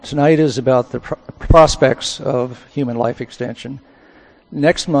Tonight is about the prospects of human life extension.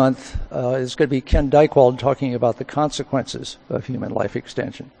 Next month is going to be Ken Dykewald talking about the consequences of human life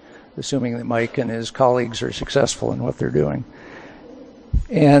extension, assuming that Mike and his colleagues are successful in what they're doing.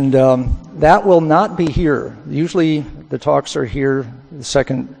 And that will not be here. Usually the talks are here the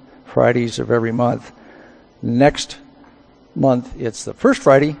second Fridays of every month. Next month it's the first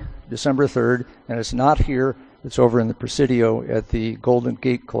Friday, December 3rd, and it's not here. It's over in the Presidio at the Golden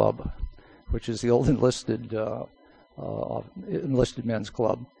Gate Club, which is the old enlisted men's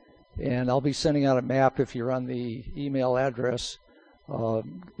club. And I'll be sending out a map if you're on the email address.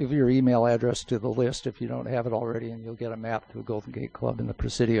 Give your email address to the list if you don't have it already, and you'll get a map to the Golden Gate Club in the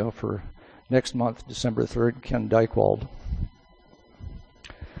Presidio for next month, December 3rd, Ken Dykewald.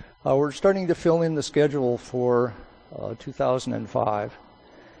 We're starting to fill in the schedule for 2005.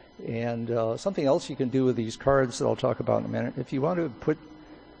 And something else you can do with these cards that I'll talk about in a minute, if you want to put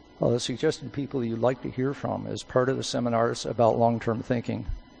suggested people you'd like to hear from as part of the seminars about long-term thinking,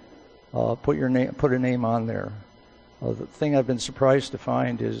 put a name on there. The thing I've been surprised to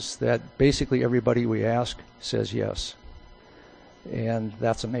find is that basically everybody we ask says yes. And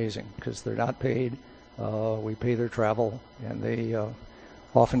that's amazing because they're not paid. We pay their travel, and they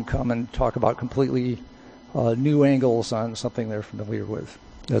often come and talk about completely new angles on something they're familiar with.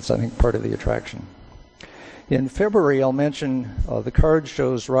 That's, I think, part of the attraction. In February, I'll mention the card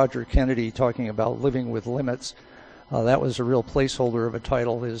shows Roger Kennedy talking about living with limits. That was a real placeholder of a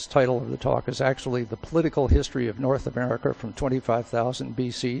title. His title of the talk is actually The Political History of North America from 25,000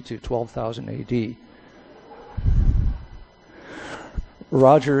 BC to 12,000 AD.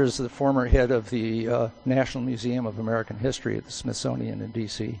 Roger is the former head of the National Museum of American History at the Smithsonian in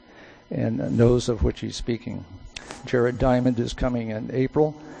D.C. and knows of which he's speaking. Jared Diamond is coming in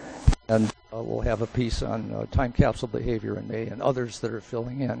April, and we'll have a piece on time capsule behavior in May and others that are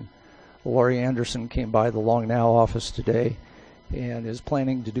filling in. Laurie Anderson came by the Long Now office today and is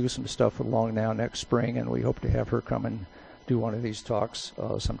planning to do some stuff with Long Now next spring, and we hope to have her come and do one of these talks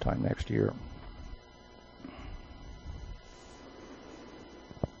sometime next year.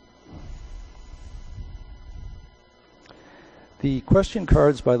 The question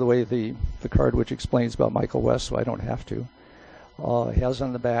cards, by the way, the card which explains about Michael West, so I don't have to, has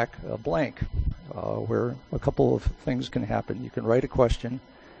on the back a blank where a couple of things can happen. You can write a question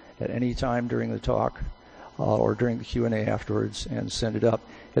at any time during the talk or during the Q&A afterwards and send it up.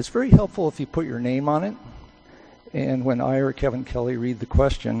 It's very helpful if you put your name on it, and when I or Kevin Kelly read the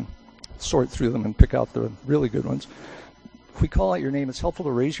question, sort through them and pick out the really good ones. If we call out your name, it's helpful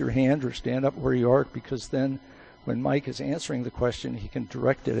to raise your hand or stand up where you are, because then when Mike is answering the question, he can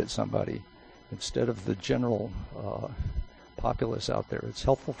direct it at somebody instead of the general populace out there. It's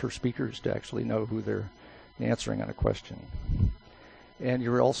helpful for speakers to actually know who they're answering on a question. And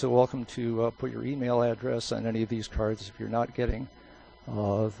you're also welcome to put your email address on any of these cards if you're not getting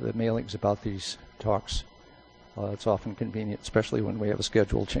the mailings about these talks. It's often convenient, especially when we have a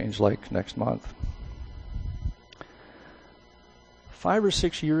schedule change like next month. 5 or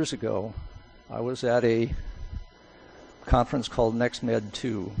 6 years ago, I was at a conference called NextMed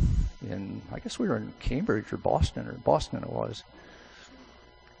 2 in, I guess we were in Cambridge or Boston it was.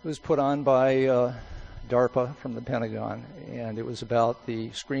 It was put on by DARPA from the Pentagon, and it was about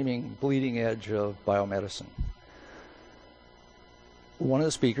the screaming bleeding edge of biomedicine. One of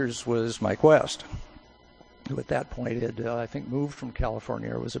the speakers was Mike West, who at that point had, I think, moved from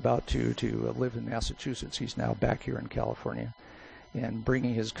California or was about to live in Massachusetts. He's now back here in California and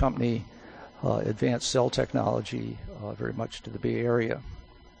bringing his company advanced cell technology very much to the Bay Area.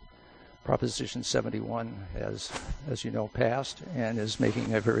 Proposition 71 has, as you know, passed and is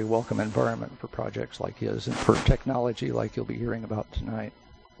making a very welcome environment for projects like his and for technology like you'll be hearing about tonight.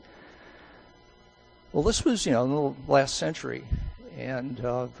 Well, this was, in the last century, and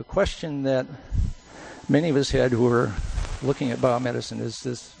the question that many of us had who were looking at biomedicine is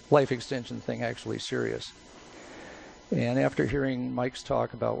this life extension thing actually serious? And after hearing Mike's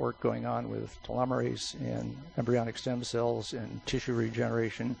talk about work going on with telomerase and embryonic stem cells and tissue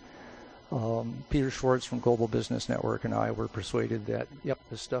regeneration, Peter Schwartz from Global Business Network and I were persuaded that, yep,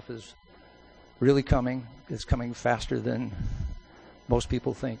 this stuff is really coming. It's coming faster than most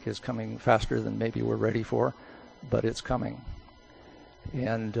people think, is coming faster than maybe we're ready for, but it's coming.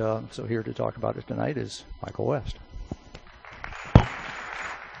 And so here to talk about it tonight is Michael West.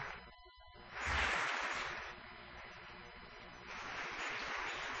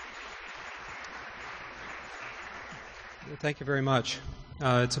 Thank you very much.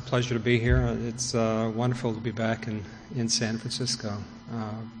 It's a pleasure to be here. It's wonderful to be back in San Francisco.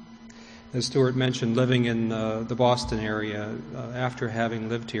 as Stuart mentioned, living in the Boston area, after having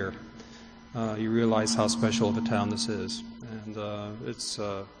lived here, you realize how special of a town this is. And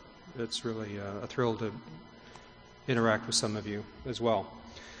it's really a thrill to interact with some of you as well.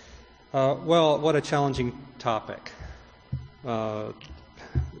 Well, what a challenging topic. How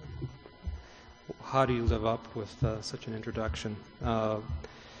do you live up with such an introduction?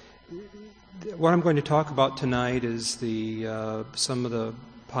 What I'm going to talk about tonight is some of the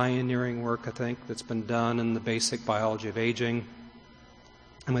pioneering work, I think, that's been done in the basic biology of aging.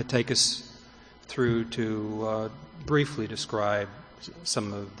 I'm going to take us through to briefly describe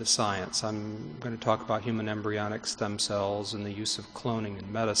some of the science. I'm going to talk about human embryonic stem cells and the use of cloning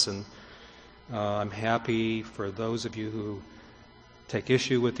in medicine. I'm happy for those of you who take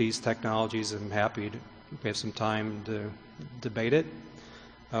issue with these technologies. I'm happy to have some time to debate it.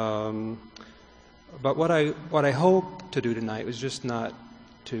 But what I hope to do tonight was just not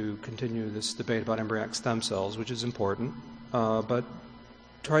to continue this debate about embryonic stem cells, which is important, but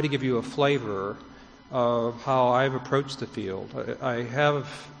try to give you a flavor of how I've approached the field. I have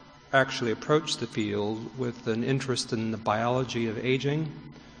actually approached the field with an interest in the biology of aging,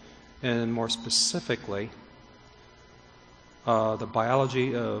 and more specifically, the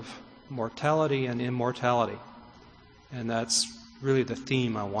biology of mortality and immortality. And that's really the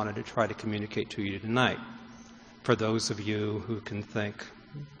theme I wanted to try to communicate to you tonight, for those of you who can think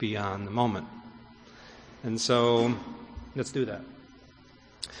beyond the moment. And so, let's do that.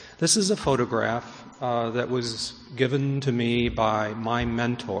 This is a photograph that was given to me by my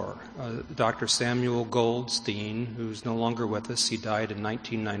mentor, Dr. Samuel Goldstein, who's no longer with us. He died in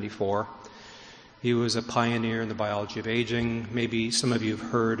 1994. He was a pioneer in the biology of aging. Maybe some of you have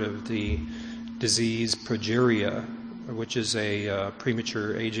heard of the disease progeria, which is a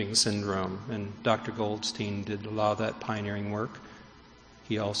premature aging syndrome, and Dr. Goldstein did a lot of that pioneering work.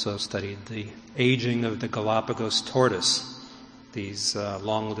 He also studied the aging of the Galapagos tortoise, these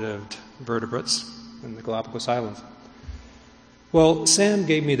long-lived vertebrates in the Galapagos Islands. Well, Sam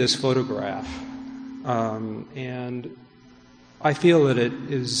gave me this photograph, and I feel that it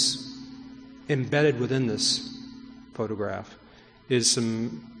is embedded within this photograph is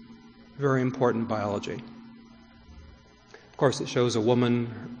some very important biology. Of course, it shows a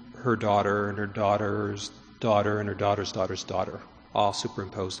woman, her daughter, and her daughter's daughter, and her daughter's daughter's daughter, all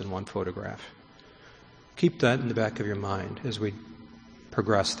superimposed in one photograph. Keep that in the back of your mind as we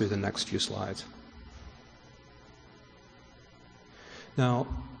progress through the next few slides. Now,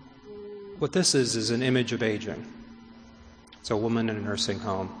 what this is an image of aging. It's a woman in a nursing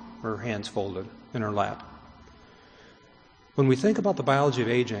home, her hands folded in her lap. When we think about the biology of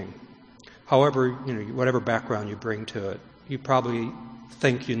aging, however, whatever background you bring to it, you probably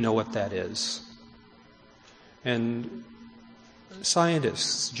think you know what that is. And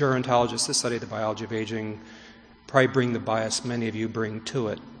scientists, gerontologists that study the biology of aging probably bring the bias many of you bring to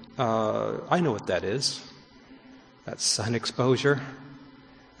it. I know what that is. That's sun exposure.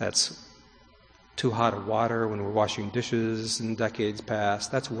 That's too hot of water when we're washing dishes in decades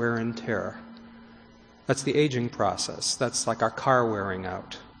past. That's wear and tear. That's the aging process. That's like our car wearing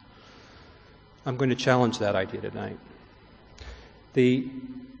out. I'm going to challenge that idea tonight. The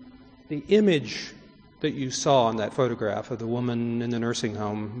image that you saw in that photograph of the woman in the nursing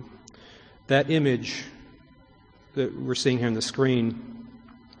home, that image that we're seeing here on the screen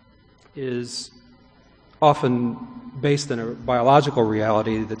is often based in a biological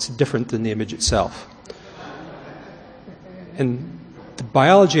reality that's different than the image itself. And the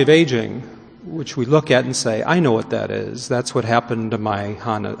biology of aging, which we look at and say, I know what that is. That's what happened to my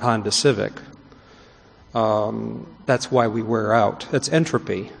Honda Civic. That's why we wear out. That's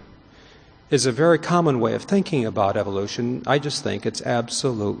entropy. Is a very common way of thinking about evolution. I just think it's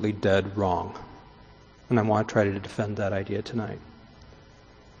absolutely dead wrong. And I want to try to defend that idea tonight.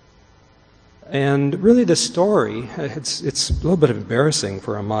 And really the story, it's a little bit embarrassing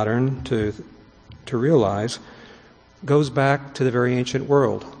for a modern to realize, goes back to the very ancient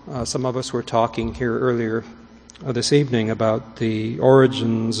world. Some of us were talking here earlier this evening about the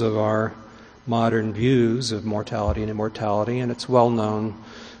origins of our modern views of mortality and immortality, and it's well known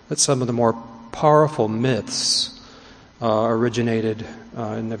that some of the more powerful myths originated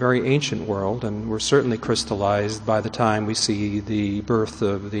in the very ancient world, and were certainly crystallized by the time we see the birth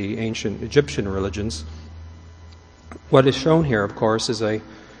of the ancient Egyptian religions. What is shown here, of course, is a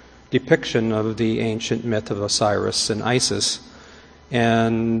depiction of the ancient myth of Osiris and Isis,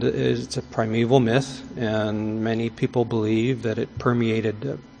 and it's a primeval myth, and many people believe that it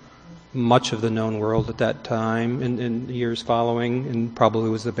permeated much of the known world at that time in the years following, and probably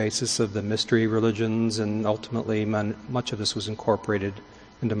was the basis of the mystery religions, and ultimately much of this was incorporated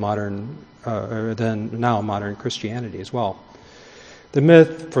into modern, now modern Christianity as well. The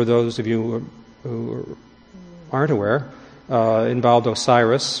myth, for those of you who aren't aware, involved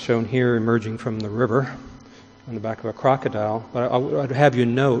Osiris, shown here emerging from the river on the back of a crocodile. But I'd have you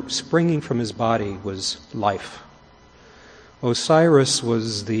note, springing from his body was life. Osiris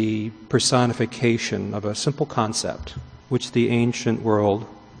was the personification of a simple concept which the ancient world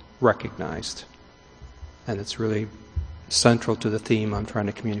recognized. And it's really central to the theme I'm trying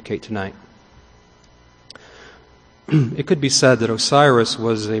to communicate tonight. It could be said that Osiris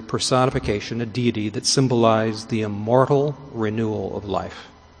was a personification, a deity that symbolized the immortal renewal of life.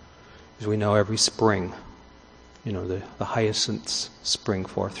 As we know, every spring, the hyacinths spring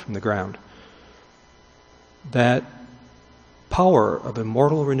forth from the ground. That power of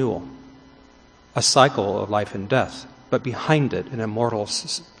immortal renewal, a cycle of life and death, but behind it an immortal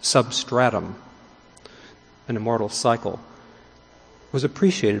substratum, an immortal cycle, was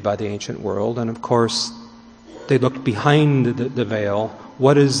appreciated by the ancient world, and of course they looked behind the veil.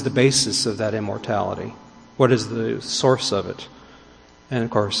 What is the basis of that immortality? What is the source of it? And of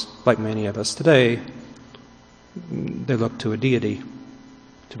course, like many of us today, they look to a deity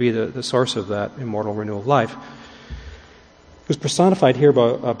to be the source of that immortal renewal of life. It was personified here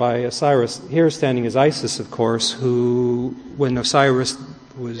by Osiris. Here standing is Isis, of course, who, when Osiris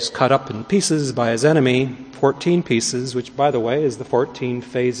was cut up in pieces by his enemy, 14 pieces, which, by the way, is the 14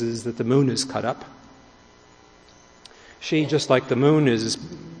 phases that the moon is cut up. She, just like the moon, is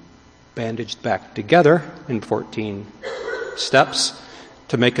bandaged back together in 14 steps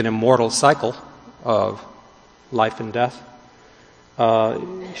to make an immortal cycle of life and death.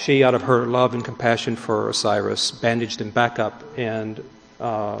 She, out of her love and compassion for Osiris, bandaged him back up and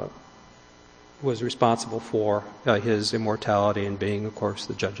was responsible for his immortality and being, of course,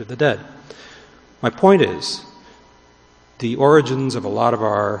 the judge of the dead. My point is, the origins of a lot of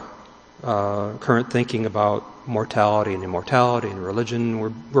our current thinking about mortality and immortality and religion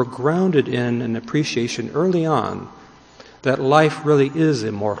were grounded in an appreciation early on that life really is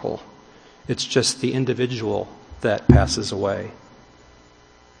immortal. It's just the individual that passes away.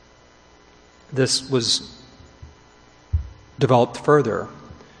 This was developed further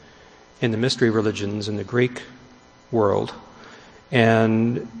in the mystery religions in the Greek world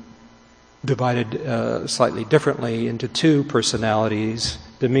and divided slightly differently into two personalities,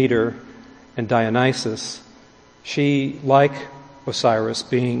 Demeter and Dionysus. She, like Osiris,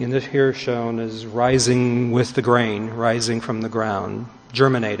 being in this here shown as rising with the grain, rising from the ground,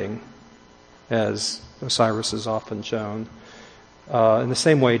 germinating, as Osiris is often shown. In the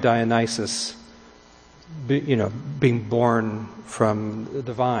same way, Dionysus, being born from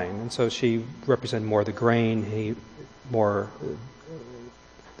the vine, and so she represented more the grain, he more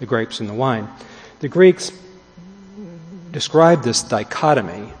the grapes and the wine. The Greeks described this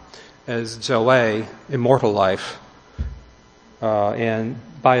dichotomy as Zoe, immortal life, and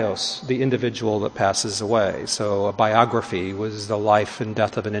bios, the individual that passes away. So a biography was the life and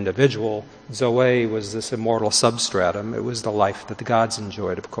death of an individual. Zoe was this immortal substratum. It was the life that the gods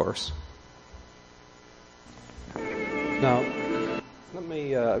enjoyed, of course. Now, let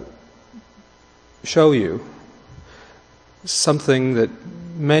me show you something that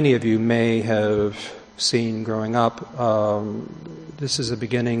many of you may have seen growing up. This is the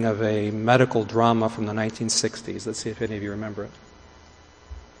beginning of a medical drama from the 1960s. Let's see if any of you remember it.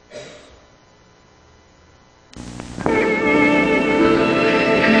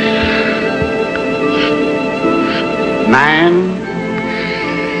 Man,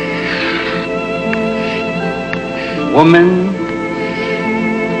 woman,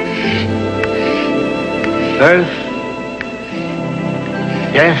 birth,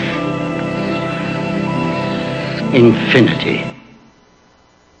 death, infinity.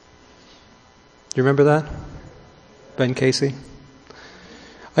 Do you remember that? Ben Casey?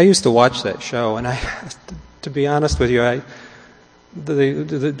 I used to watch that show, and to be honest with you,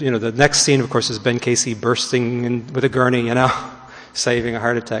 the next scene, of course, is Ben Casey bursting with a gurney, saving a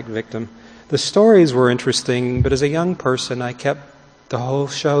heart attack victim. The stories were interesting, but as a young person, I kept the whole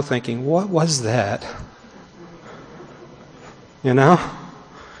show thinking, what was that?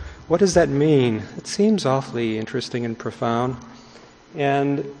 What does that mean? It seems awfully interesting and profound.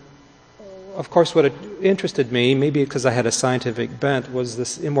 And of course, what interested me, maybe because I had a scientific bent, was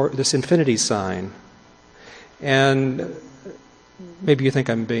this infinity sign. And maybe you think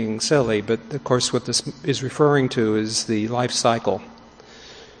I'm being silly, but of course what this is referring to is the life cycle,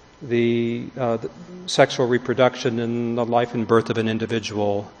 the sexual reproduction and the life and birth of an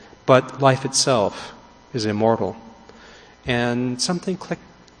individual, but life itself is immortal. And something clicked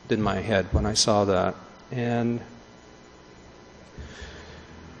in my head when I saw that. And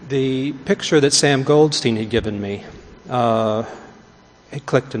the picture that Sam Goldstein had given me, it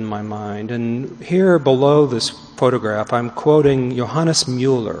clicked in my mind. And here below this photograph, I'm quoting Johannes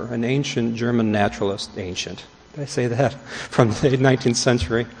Müller, an ancient German naturalist, ancient, did I say that? From the 19th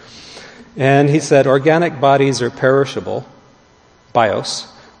century. And he said, organic bodies are perishable,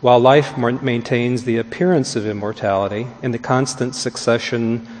 bios, while life maintains the appearance of immortality in the constant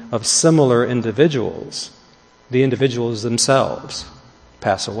succession of similar individuals. The individuals themselves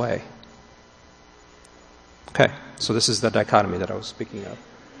pass away. Okay, so this is the dichotomy that I was speaking of.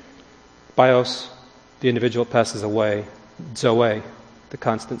 Bios, the individual passes away. Zoe, the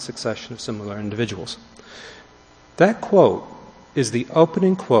constant succession of similar individuals. That quote is the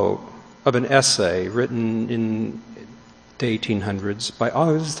opening quote of an essay written in the 1800s by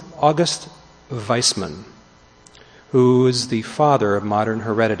August Weismann, who is the father of modern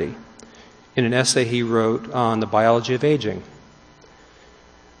heredity, in an essay he wrote on the biology of aging.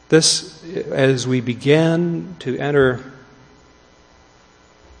 This, as we began to enter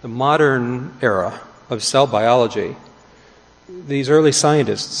the modern era of cell biology, these early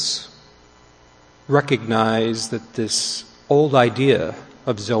scientists recognized that this old idea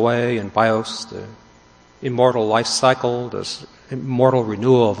of Zoe and Bios, the immortal life cycle, this immortal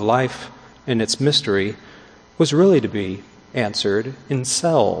renewal of life and its mystery, was really to be answered in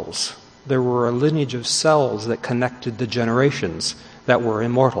cells. There were a lineage of cells that connected the generations that were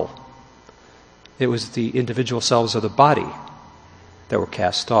immortal. It was the individual cells of the body that were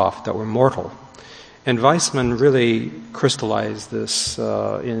cast off, that were mortal. And Weismann really crystallized this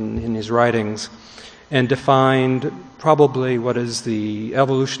in his writings and defined probably what is the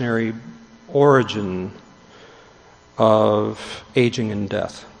evolutionary origin of aging and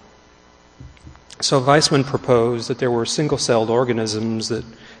death. So Weismann proposed that there were single-celled organisms that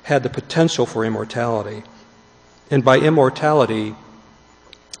had the potential for immortality. And by immortality,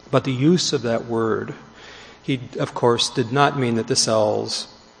 but the use of that word, he, of course, did not mean that the cells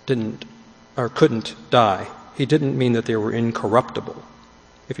didn't or couldn't die. He didn't mean that they were incorruptible.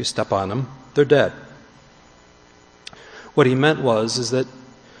 If you step on them, they're dead. What he meant is that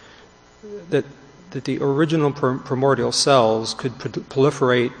the original primordial cells could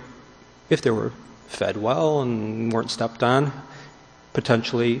proliferate if they were fed well and weren't stepped on,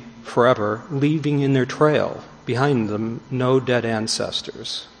 potentially forever, leaving in their trail behind them no dead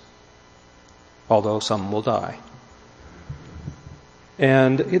ancestors, although some will die.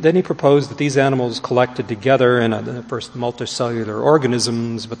 And then he proposed that these animals collected together in the first multicellular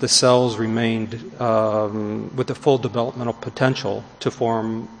organisms, but the cells remained with the full developmental potential to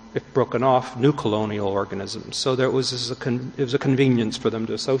form, if broken off, new colonial organisms. So it was a convenience for them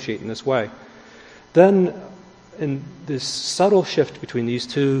to associate in this way. Then, in this subtle shift between these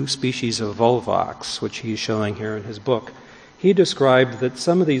two species of Volvox, which he's showing here in his book, he described that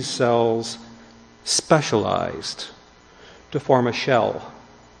some of these cells specialized to form a shell.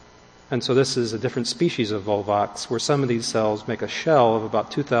 And so this is a different species of Volvox, where some of these cells make a shell of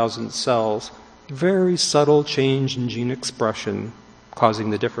about 2,000 cells, very subtle change in gene expression causing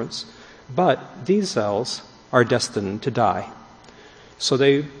the difference. But these cells are destined to die. So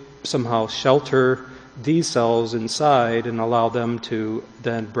they somehow shelter these cells inside and allow them to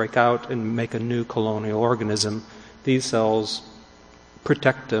then break out and make a new colonial organism. These cells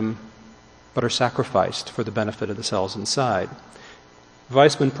protect them but are sacrificed for the benefit of the cells inside.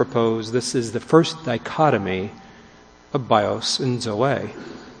 Weismann proposed this is the first dichotomy of Bios and Zoe.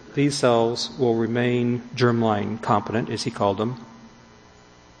 These cells will remain germline competent, as he called them,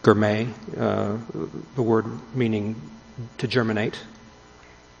 gourmet, the word meaning to germinate.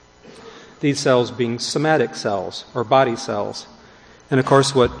 These cells being somatic cells, or body cells. And of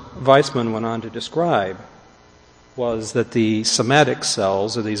course what Weismann went on to describe was that the somatic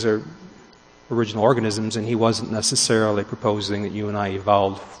cells, or these are original organisms, and he wasn't necessarily proposing that you and I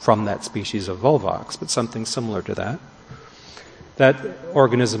evolved from that species of Volvox, but something similar to that. That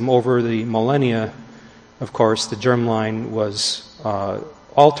organism over the millennia, of course, the germline was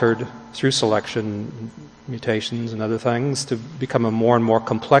altered through selection, mutations and other things to become a more and more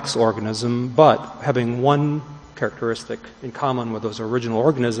complex organism, but having one characteristic in common with those original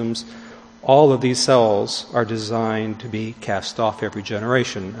organisms. All of these cells are designed to be cast off every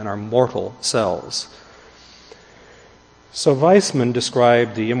generation and are mortal cells. So Weismann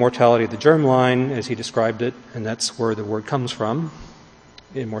described the immortality of the germline as he described it, and that's where the word comes from,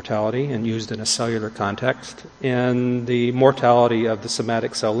 immortality, and used in a cellular context, and the mortality of the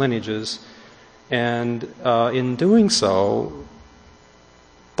somatic cell lineages. And in doing so,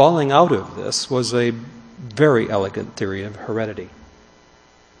 falling out of this was a very elegant theory of heredity.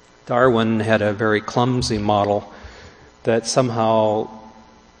 Darwin had a very clumsy model that somehow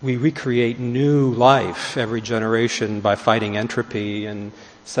we recreate new life every generation by fighting entropy and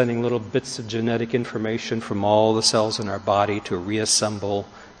sending little bits of genetic information from all the cells in our body to reassemble,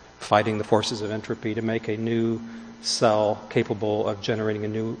 fighting the forces of entropy to make a new cell capable of generating a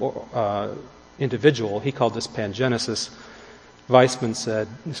new individual. He called this pangenesis. Weissman said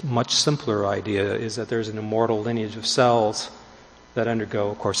this much simpler idea is that there's an immortal lineage of cells that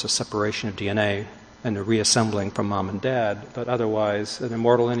undergo, of course, a separation of DNA and a reassembling from mom and dad, but otherwise an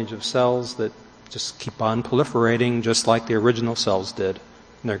immortal lineage of cells that just keep on proliferating just like the original cells did.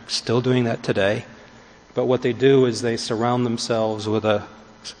 And they're still doing that today. But what they do is they surround themselves with a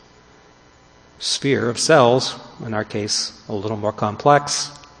sphere of cells, in our case a little more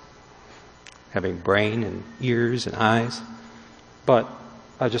complex, having brain and ears and eyes, but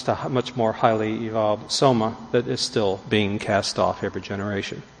just a much more highly evolved soma that is still being cast off every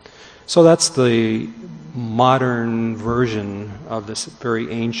generation. So that's the modern version of this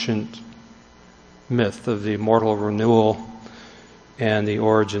very ancient myth of the immortal renewal and the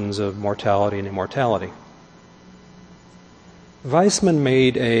origins of mortality and immortality. Weissman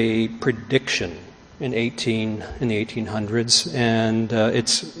made a prediction in the 1800s, and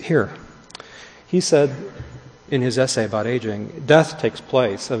it's here. He said in his essay about aging, death takes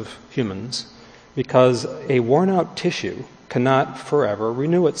place of humans because a worn-out tissue cannot forever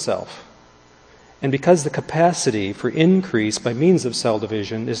renew itself. And because the capacity for increase by means of cell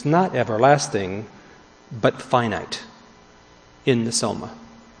division is not everlasting, but finite in the soma,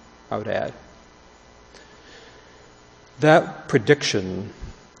 I would add. That prediction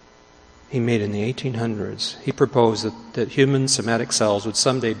he made in the 1800s, he proposed that human somatic cells would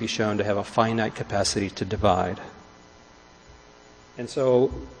someday be shown to have a finite capacity to divide. And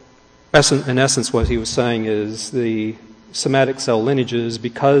so, in essence, what he was saying is the somatic cell lineages,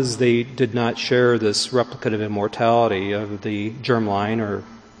 because they did not share this replicative immortality of the germline or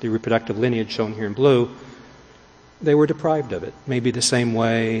the reproductive lineage shown here in blue, they were deprived of it. Maybe the same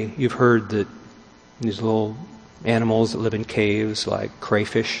way you've heard that these little animals that live in caves, like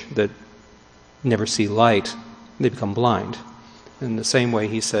crayfish, that never see light, they become blind. In the same way,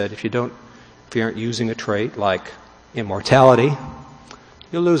 he said, if you aren't using a trait like immortality,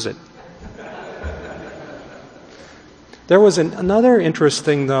 you'll lose it. There was another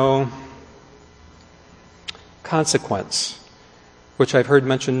interesting, though, consequence, which I've heard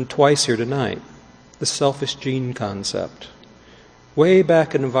mentioned twice here tonight, the selfish gene concept. Way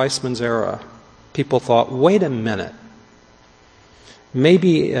back in Weissman's era, people thought, wait a minute,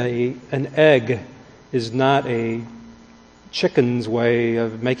 maybe an egg is not a chicken's way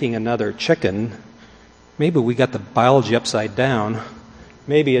of making another chicken. Maybe we got the biology upside down.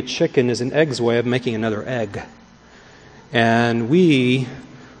 Maybe a chicken is an egg's way of making another egg. And we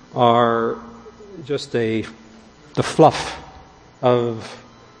are just the fluff of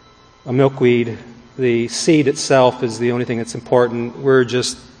a milkweed. The seed itself is the only thing that's important. We're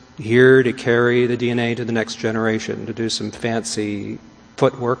just here to carry the DNA to the next generation, to do some fancy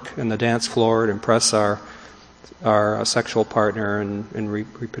footwork in the dance floor to impress our sexual partner and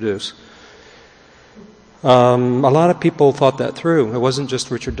reproduce. A lot of people thought that through. It wasn't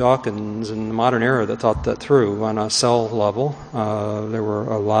just Richard Dawkins in the modern era that thought that through on a cell level. There were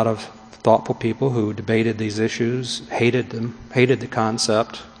a lot of thoughtful people who debated these issues, hated the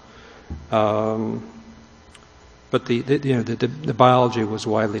concept. But the biology was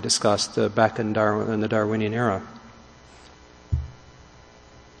widely discussed back in the Darwinian era.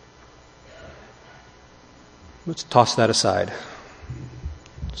 Let's toss that aside.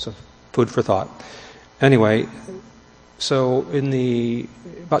 So, food for thought. Anyway, so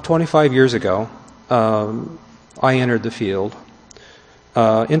about 25 years ago, I entered the field,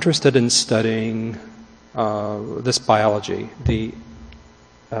 interested in studying this biology, the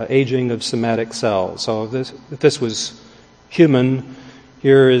aging of somatic cells. So if this was human,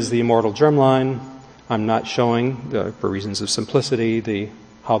 here is the immortal germline. I'm not showing, for reasons of simplicity,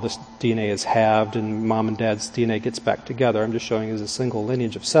 how this DNA is halved and mom and dad's DNA gets back together. I'm just showing you as a single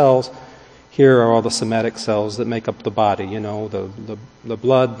lineage of cells. Here are all the somatic cells that make up the body, the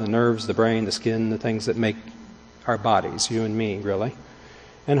blood, the nerves, the brain, the skin, the things that make our bodies, you and me, really,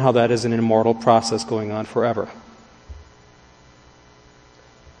 and how that is an immortal process going on forever.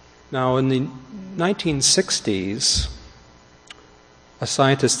 Now, in the 1960s, a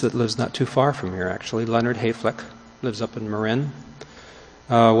scientist that lives not too far from here, actually, Leonard Hayflick, lives up in Marin,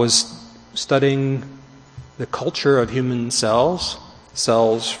 was studying the culture of human cells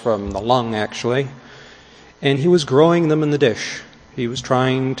from the lung, actually, and he was growing them in the dish. He was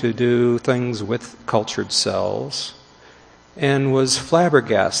trying to do things with cultured cells and was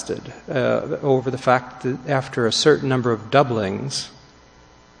flabbergasted over the fact that after a certain number of doublings,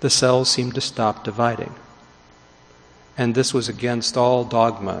 the cells seemed to stop dividing. And this was against all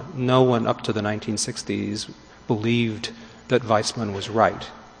dogma. No one up to the 1960s believed that Weizmann was right.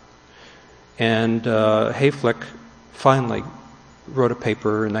 And Hayflick finally wrote a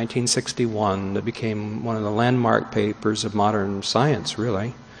paper in 1961 that became one of the landmark papers of modern science,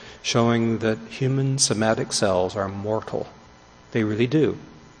 really, showing that human somatic cells are mortal. They really do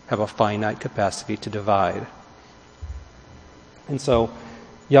have a finite capacity to divide. And so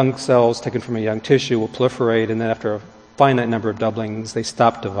young cells taken from a young tissue will proliferate, and then after a finite number of doublings, they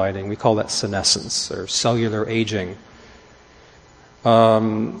stop dividing. We call that senescence, or cellular aging.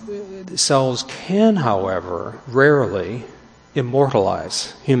 Cells can, however, rarely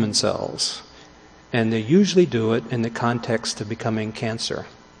immortalize human cells, and they usually do it in the context of becoming cancer.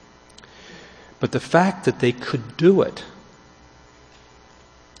 But the fact that they could do it,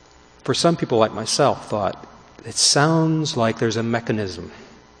 for some people like myself, thought, it sounds like there's a mechanism,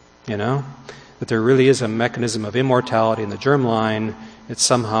 that there really is a mechanism of immortality in the germline. It's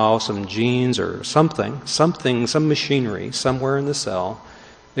somehow some genes or something, some machinery somewhere in the cell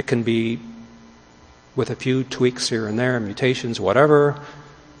that can be, with a few tweaks here and there, mutations, whatever,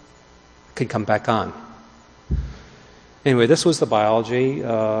 can come back on. Anyway, this was the biology.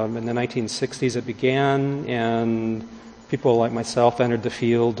 In the 1960s it began, and people like myself entered the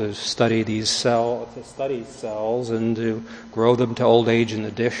field to study these cells and to grow them to old age in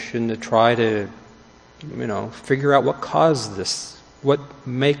the dish and to try to, figure out what caused this, what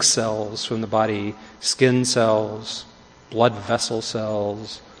makes cells from the body, skin cells, blood vessel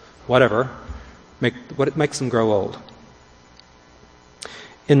cells, whatever, what makes them grow old.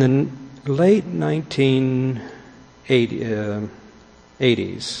 In the late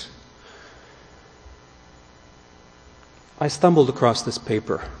 1980s, I stumbled across this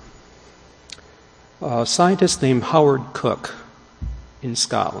paper. A scientist named Howard Cook in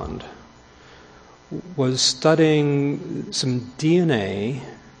Scotland was studying some DNA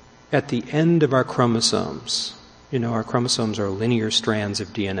at the end of our chromosomes. Our chromosomes are linear strands of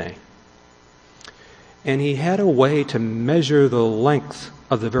DNA. And he had a way to measure the length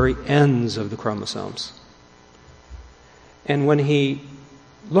of the very ends of the chromosomes. And when he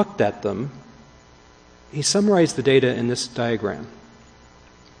looked at them, he summarized the data in this diagram.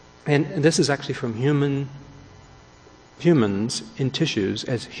 And this is actually from humans in tissues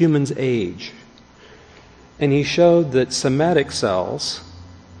as humans age. And he showed that somatic cells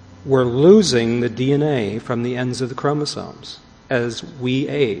were losing the DNA from the ends of the chromosomes as we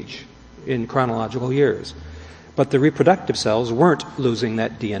age in chronological years. But the reproductive cells weren't losing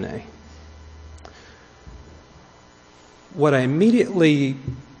that DNA. What I immediately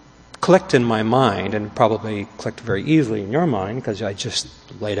clicked in my mind, and probably clicked very easily in your mind, because I just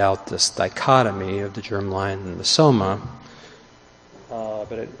laid out this dichotomy of the germline and the soma,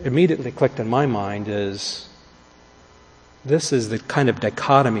 but it immediately clicked in my mind is, this is the kind of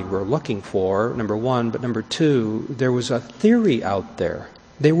dichotomy we're looking for, number one, but number two, there was a theory out there.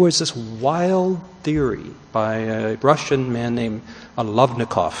 There was this wild theory by a Russian man named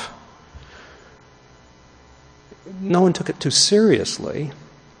Alovnikov. No one took it too seriously,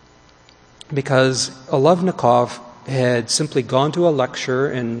 because Alovnikov had simply gone to a lecture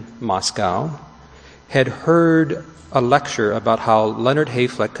in Moscow, had heard a lecture about how Leonard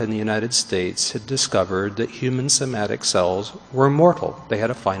Hayflick in the United States had discovered that human somatic cells were mortal. They had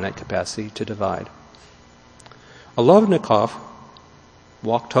a finite capacity to divide. Alovnikov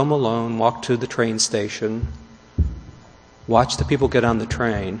walked home alone, walked to the train station, watched the people get on the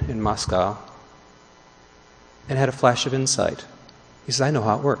train in Moscow, and had a flash of insight. He says, I know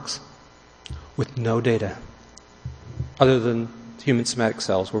how it works. With no data, other than human somatic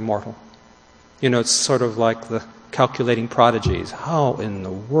cells were mortal. It's sort of like the calculating prodigies. How in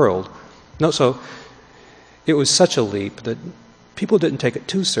the world? No, so it was such a leap that people didn't take it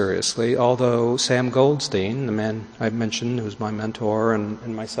too seriously, although Sam Goldstein, the man I mentioned, who's my mentor,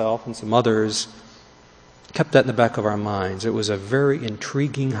 and myself and some others, kept that in the back of our minds. It was a very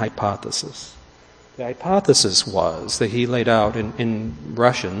intriguing hypothesis. The hypothesis was that he laid out in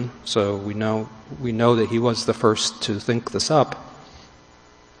Russian, so we know that he was the first to think this up.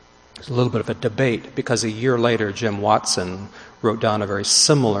 There's a little bit of a debate, because a year later Jim Watson wrote down a very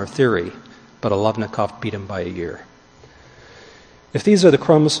similar theory, but Alovnikov beat him by a year. If these are the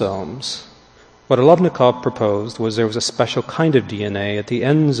chromosomes, what Alovnikov proposed was there was a special kind of DNA at the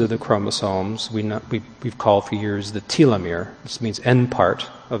ends of the chromosomes we've called for years the telomere. This means end part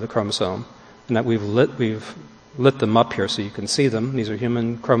of the chromosome. And that we've lit them up here so you can see them. These are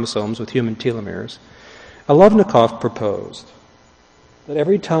human chromosomes with human telomeres. Alovnikov proposed that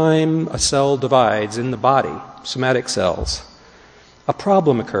every time a cell divides in the body, somatic cells, a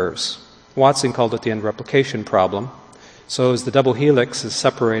problem occurs. Watson called it the end replication problem. So as the double helix is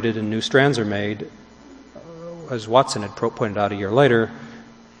separated and new strands are made, as Watson had pointed out a year later,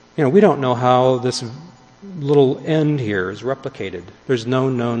 we don't know how this little end here is replicated. There's no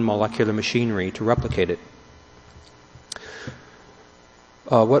known molecular machinery to replicate it.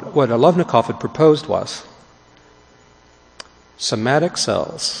 What Alovnikov had proposed was somatic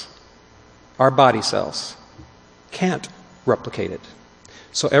cells, our body cells, can't replicate it.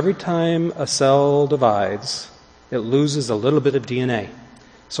 So every time a cell divides, it loses a little bit of DNA.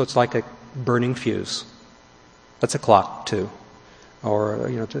 So it's like a burning fuse. That's a clock, too. Or,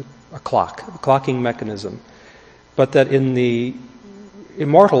 a clocking mechanism. But that in the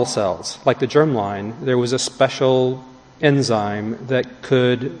immortal cells, like the germline, there was a special enzyme that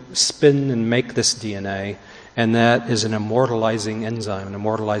could spin and make this DNA, and that is an immortalizing enzyme, an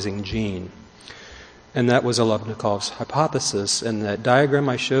immortalizing gene. And that was Alovnikov's hypothesis. And that diagram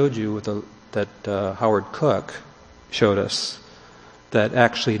I showed you that Howard Cook showed us, that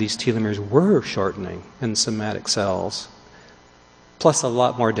actually these telomeres were shortening in somatic cells, plus a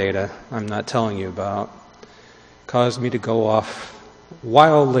lot more data I'm not telling you about, caused me to go off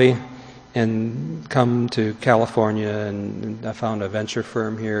wildly and come to California, and I found a venture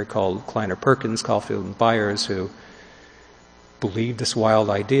firm here called Kleiner Perkins, Caulfield and Byers, who believed this wild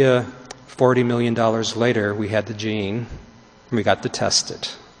idea. $40 million later, we had the gene, and we got to test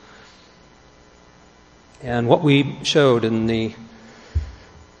it. And what we showed in the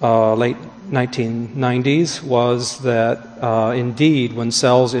late 1990s was that indeed, when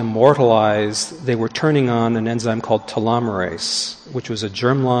cells immortalized, they were turning on an enzyme called telomerase, which was a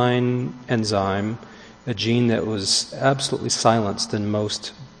germline enzyme, a gene that was absolutely silenced in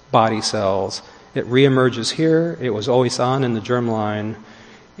most body cells. It reemerges here. It was always on in the germline.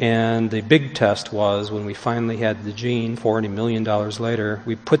 And the big test was when we finally had the gene, $40 million later,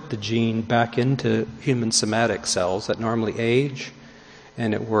 we put the gene back into human somatic cells that normally age,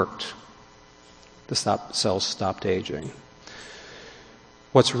 and it worked. The cells stopped aging.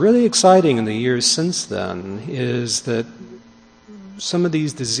 What's really exciting in the years since then is that some of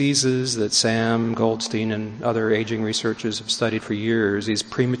these diseases that Sam Goldstein and other aging researchers have studied for years, these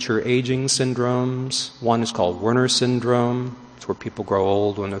premature aging syndromes, one is called Werner syndrome. It's where people grow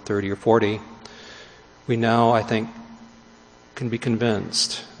old when they're 30 or 40. We now, I think, can be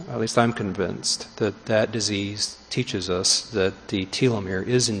convinced, at least I'm convinced, that that disease teaches us that the telomere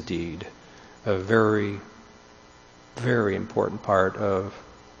is indeed a very, very important part of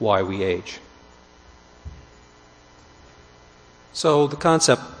why we age. So the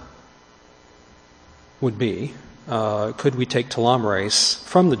concept would be, could we take telomerase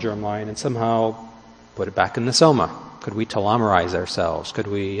from the germline and somehow put it back in the soma? Could we telomerize ourselves? Could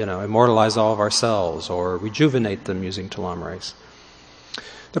we, immortalize all of our cells or rejuvenate them using telomerase?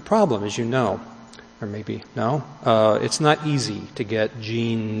 The problem, as you know, or maybe no, it's not easy to get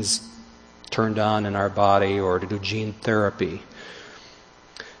genes turned on in our body or to do gene therapy.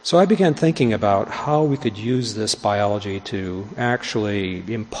 So I began thinking about how we could use this biology to actually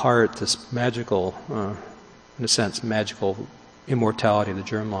impart this magical, in a sense, magical immortality of the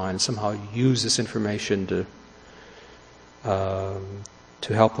germline, and somehow use this information to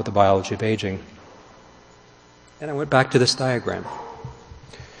help with the biology of aging. And I went back to this diagram.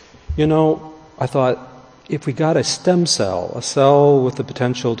 I thought, if we got a stem cell, a cell with the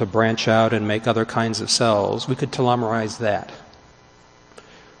potential to branch out and make other kinds of cells, we could telomerize that.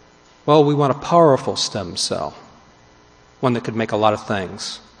 Well, we want a powerful stem cell, one that could make a lot of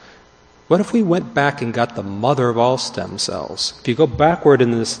things. What if we went back and got the mother of all stem cells? If you go backward in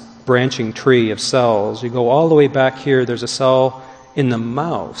this branching tree of cells, you go all the way back here, there's a cell in the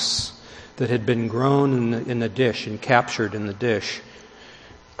mouse that had been grown in the dish and captured in the dish,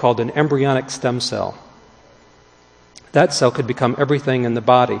 called an embryonic stem cell. That cell could become everything in the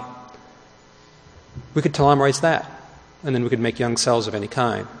body. We could telomerize that, and then we could make young cells of any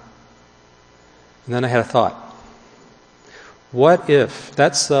kind. And then I had a thought. What if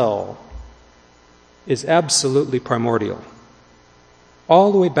that cell is absolutely primordial?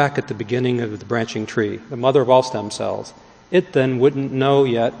 All the way back at the beginning of the branching tree, the mother of all stem cells, it then wouldn't know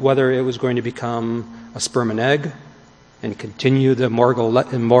yet whether it was going to become a sperm and egg and continue the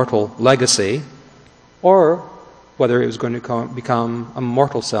immortal legacy, or whether it was going to become a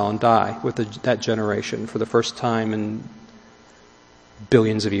mortal cell and die with that generation for the first time in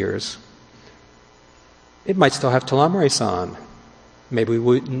billions of years. It might still have telomerase on. Maybe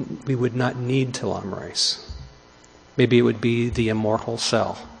we would not need telomerase. Maybe it would be the immortal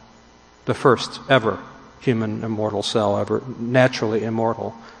cell, the first ever human immortal cell, ever naturally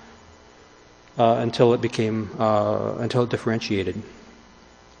immortal, until it differentiated.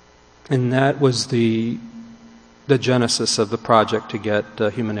 And that was the genesis of the project to get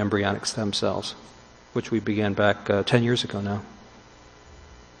human embryonic stem cells, which we began back 10 years ago now.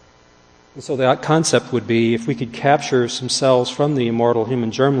 And so that concept would be, if we could capture some cells from the immortal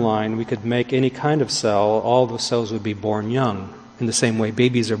human germline, we could make any kind of cell. All those cells would be born young, in the same way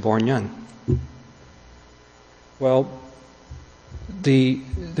babies are born young. Well, the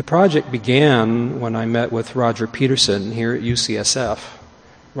project began when I met with Roger Peterson here at UCSF.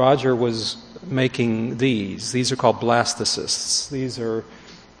 Roger was making these. These are called blastocysts. These are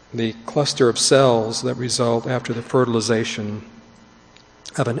the cluster of cells that result after the fertilization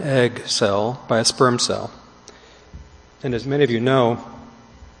of an egg cell by a sperm cell. And as many of you know,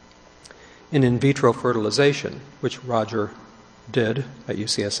 in vitro fertilization, which Roger did at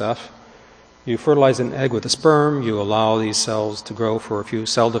UCSF, you fertilize an egg with a sperm, you allow these cells to grow for a few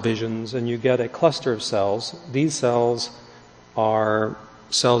cell divisions, and you get a cluster of cells. These cells are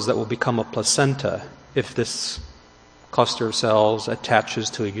cells that will become a placenta if this cluster of cells attaches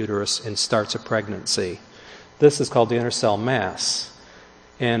to a uterus and starts a pregnancy. This is called the inner cell mass.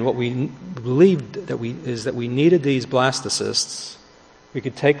 And what we believed is that we needed these blastocysts. We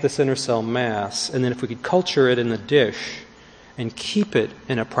could take this inner cell mass, and then if we could culture it in the dish and keep it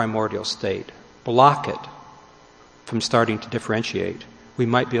in a primordial state, block it from starting to differentiate, we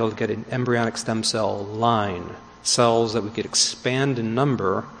might be able to get an embryonic stem cell line, cells that we could expand in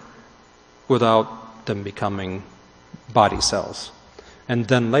number without them becoming body cells, and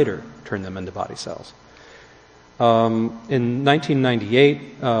then later turn them into body cells. In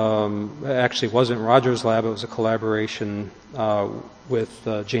 1998, actually it wasn't Roger's lab, it was a collaboration with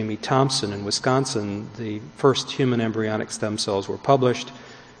Jamie Thompson in Wisconsin. The first human embryonic stem cells were published.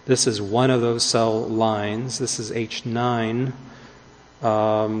 This is one of those cell lines. This is H9.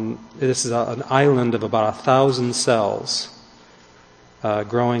 This is an island of about 1,000 cells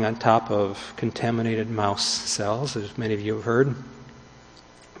growing on top of contaminated mouse cells, as many of you have heard.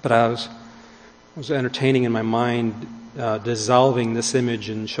 But I was entertaining in my mind dissolving this image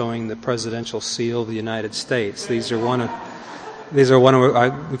and showing the presidential seal of the United States. These are one of we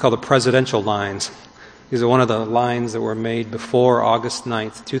call the presidential lines. These are one of the lines that were made before August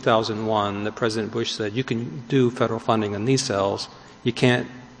 9th, 2001, that President Bush said, you can do federal funding on these cells. You can't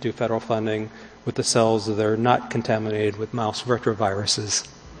do federal funding with the cells that are not contaminated with mouse retroviruses.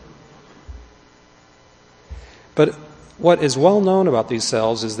 But what is well known about these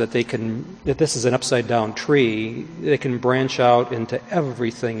cells is that that this is an upside down tree. They can branch out into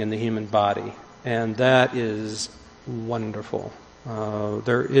everything in the human body. And that is wonderful.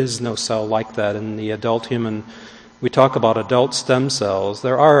 There is no cell like that in the adult human. We talk about adult stem cells.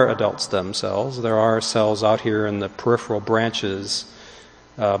 There are adult stem cells. There are cells out here in the peripheral branches,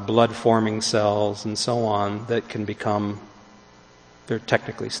 blood-forming cells and so on that can become, they're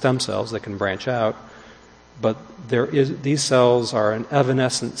technically stem cells that can branch out. But these cells are an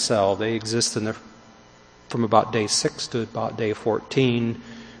evanescent cell. They exist from about day 6 to about day 14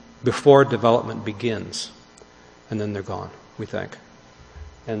 before development begins. And then they're gone, we think.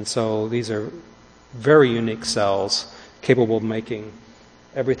 And so these are very unique cells capable of making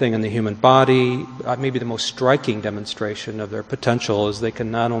everything in the human body. Maybe the most striking demonstration of their potential is they can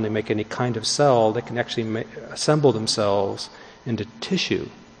not only make any kind of cell, they can actually assemble themselves into tissue,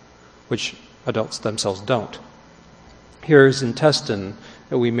 which adult stem cells don't. Here's intestine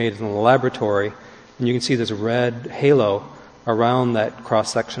that we made in the laboratory, and you can see there's a red halo around that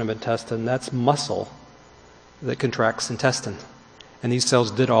cross-section of intestine. That's muscle that contracts intestine. And these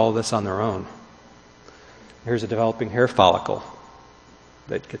cells did all this on their own. Here's a developing hair follicle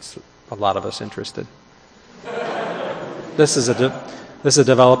that gets a lot of us interested. This is a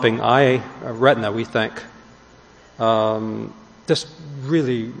developing eye retina, we think. Just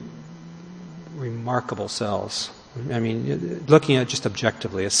really remarkable cells. I mean, looking at it just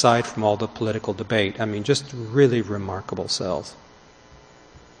objectively, aside from all the political debate, I mean, just really remarkable cells.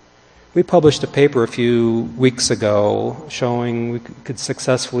 We published a paper a few weeks ago showing we could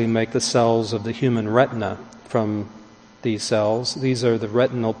successfully make the cells of the human retina from these cells. These are the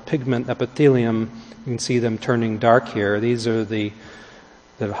retinal pigment epithelium. You can see them turning dark here. These are the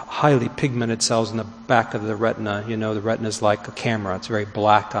highly pigmented cells in the back of the retina. You know, the retina is like a camera. It's very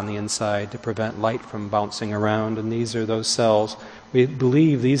black on the inside to prevent light from bouncing around, and these are those cells. We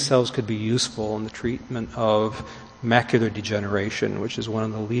believe these cells could be useful in the treatment of macular degeneration, which is one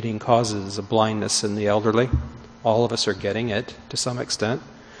of the leading causes of blindness in the elderly. All of us are getting it to some extent.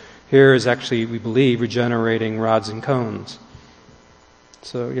 Here is actually, we believe, regenerating rods and cones.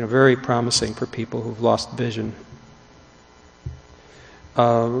 So, very promising for people who've lost vision.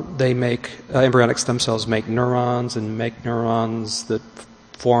 They make embryonic stem cells make neurons, and make neurons that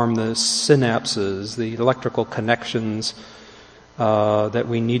form the synapses, the electrical connections that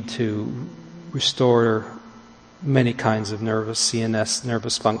we need to restore many kinds of CNS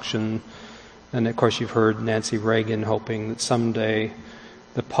nervous function. And of course you've heard Nancy Reagan hoping that someday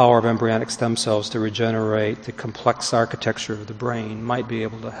the power of embryonic stem cells to regenerate the complex architecture of the brain might be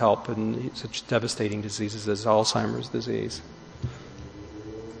able to help in such devastating diseases as Alzheimer's disease.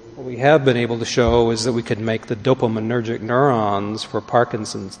 What we have been able to show is that we could make the dopaminergic neurons for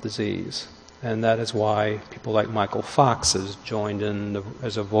Parkinson's disease. And that is why people like Michael Fox has joined in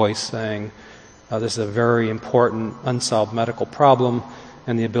as a voice saying, this is a very important unsolved medical problem,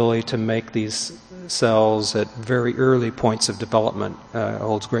 and the ability to make these cells at very early points of development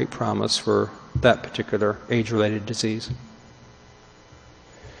holds great promise for that particular age-related disease.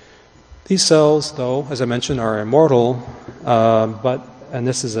 These cells, though, as I mentioned, are immortal, and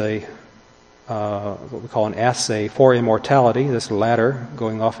this is what we call an assay for immortality. This ladder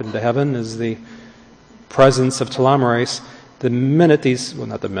going off into heaven is the presence of telomerase. The minute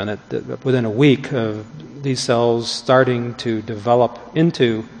within a week of these cells starting to develop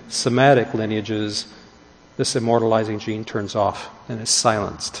into somatic lineages, this immortalizing gene turns off and is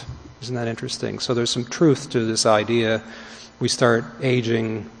silenced. Isn't that interesting? So there's some truth to this idea. We start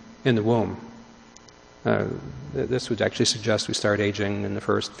aging in the womb. This would actually suggest we start aging in the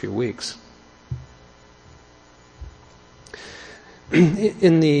first few weeks.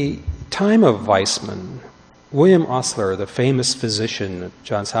 In the time of Weizmann, William Osler, the famous physician at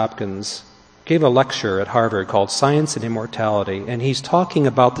Johns Hopkins, gave a lecture at Harvard called Science and Immortality, and he's talking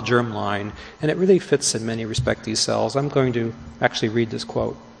about the germline, and it really fits in many respects these cells. I'm going to actually read this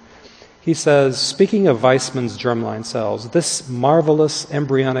quote. He says, speaking of Weizmann's germline cells, this marvelous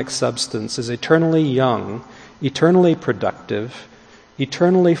embryonic substance is eternally young, eternally productive,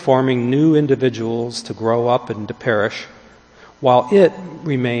 eternally forming new individuals to grow up and to perish, while it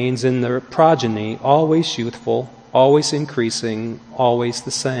remains in the progeny always youthful, always increasing, always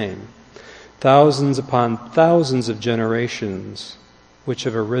the same. Thousands upon thousands of generations which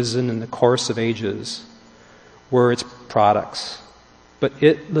have arisen in the course of ages were its products. But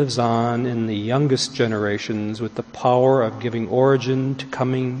it lives on in the youngest generations with the power of giving origin to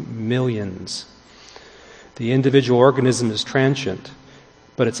coming millions. The individual organism is transient,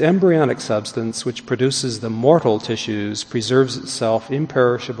 but its embryonic substance, which produces the mortal tissues, preserves itself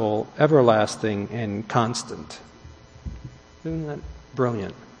imperishable, everlasting, and constant. Isn't that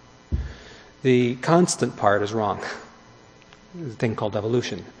brilliant? The constant part is wrong. There's a thing called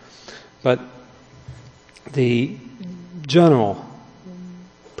evolution. But the general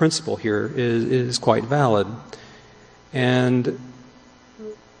principle here is quite valid. And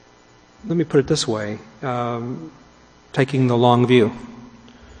let me put it this way, taking the long view.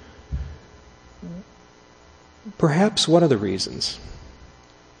 Perhaps one of the reasons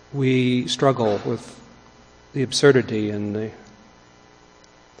we struggle with the absurdity and the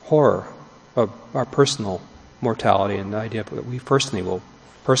horror of our personal mortality and the idea that we personally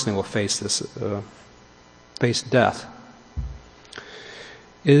will face death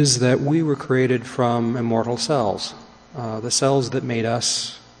is that we were created from immortal cells. The cells that made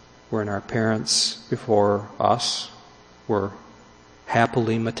us were in our parents before us, were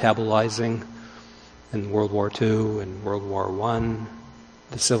happily metabolizing in World War II and World War I,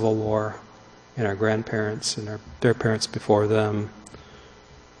 the Civil War, and our grandparents and their parents before them,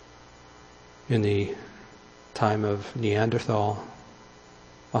 in the time of Neanderthal,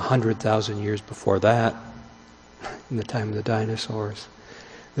 100,000 years before that, in the time of the dinosaurs.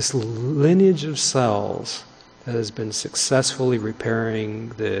 This lineage of cells that has been successfully repairing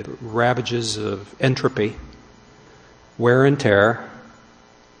the ravages of entropy, wear and tear,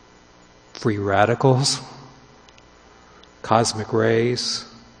 free radicals, cosmic rays,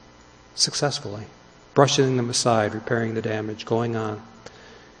 successfully, brushing them aside, repairing the damage, going on.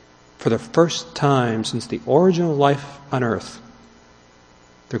 For the first time since the origin of life on Earth,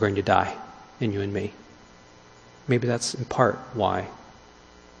 they're going to die in you and me. Maybe that's in part why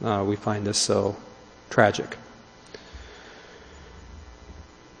we find this so tragic.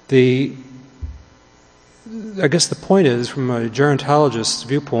 I guess the point is, from a gerontologist's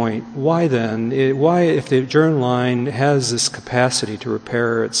viewpoint, why then, if the germline has this capacity to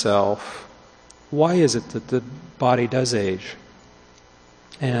repair itself, why is it that the body does age?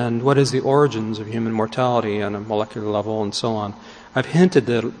 And what is the origins of human mortality on a molecular level and so on? I've hinted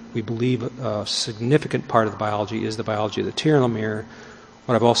that we believe a significant part of the biology is the biology of the telomere.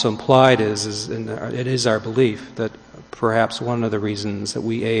 What I've also implied is it is our belief that perhaps one of the reasons that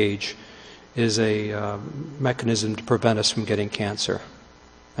we age is a mechanism to prevent us from getting cancer.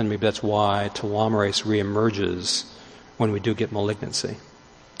 And maybe that's why telomerase reemerges when we do get malignancy.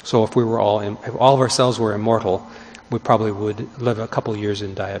 So if all of our cells were immortal, we probably would live a couple years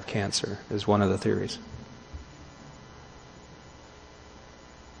and die of cancer, is one of the theories.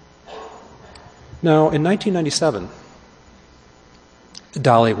 Now, in 1997,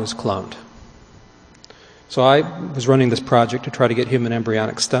 Dolly was cloned. So I was running this project to try to get human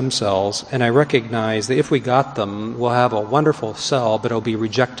embryonic stem cells, and I recognized that if we got them, we'll have a wonderful cell, but it'll be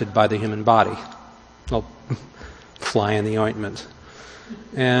rejected by the human body. It'll fly in the ointment.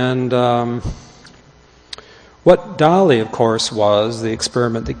 And what Dolly, of course, was, the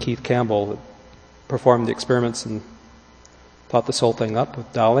experiment that Keith Campbell performed the experiments and thought this whole thing up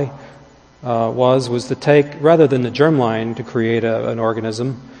with Dolly, was to take, rather than the germline to create an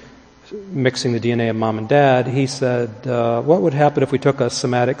organism, mixing the DNA of mom and dad, he said, what would happen if we took a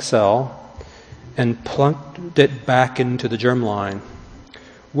somatic cell and plunked it back into the germline?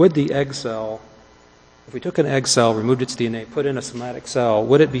 Would the egg cell, if we took an egg cell, removed its DNA, put in a somatic cell,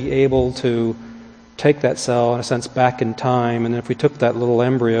 would it be able to take that cell, in a sense, back in time, and then if we took that little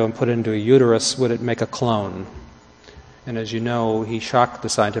embryo and put it into a uterus, would it make a clone? And as you know, he shocked the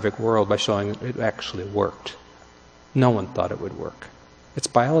scientific world by showing it actually worked. No one thought it would work. It's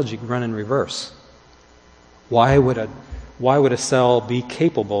biology run in reverse. Why would a cell be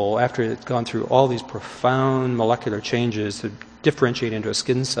capable, after it's gone through all these profound molecular changes, to differentiate into a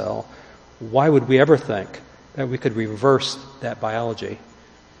skin cell? Why would we ever think that we could reverse that biology?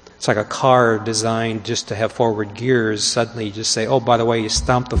 It's like a car designed just to have forward gears. Suddenly you just say, oh, by the way, you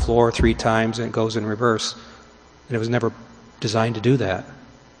stomp the floor 3 times and it goes in reverse. And it was never designed to do that.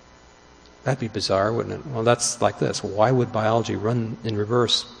 That'd be bizarre, wouldn't it? Well, that's like this. Why would biology run in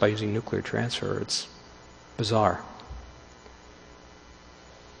reverse by using nuclear transfer? It's bizarre.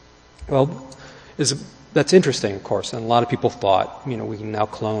 Well, that's interesting, of course. And a lot of people thought, we can now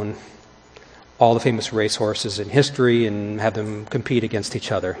clone all the famous racehorses in history and have them compete against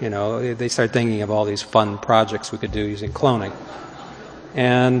each other. They started thinking of all these fun projects we could do using cloning.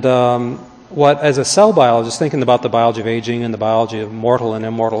 And as a cell biologist, thinking about the biology of aging and the biology of mortal and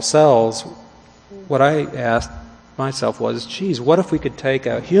immortal cells, what I asked myself was, what if we could take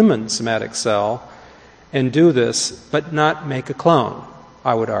a human somatic cell and do this, but not make a clone,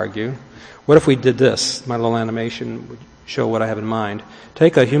 I would argue. What if we did this? My little animation would show what I have in mind.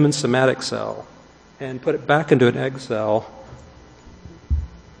 Take a human somatic cell and put it back into an egg cell,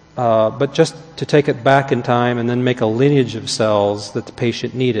 but just to take it back in time and then make a lineage of cells that the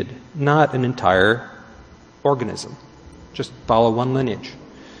patient needed, not an entire organism. Just follow one lineage.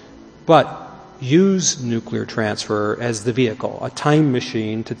 But use nuclear transfer as the vehicle, a time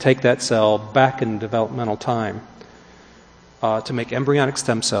machine to take that cell back in developmental time, to make embryonic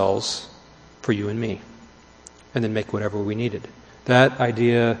stem cells for you and me, and then make whatever we needed. That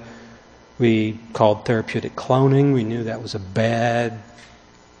idea we called therapeutic cloning. We knew that was a bad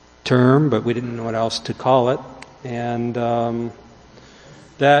term, but we didn't know what else to call it. And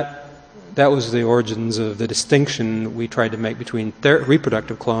that was the origins of the distinction we tried to make between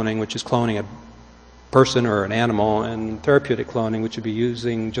reproductive cloning, which is cloning a person or an animal, and therapeutic cloning, which would be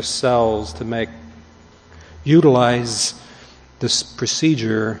using just cells to utilize this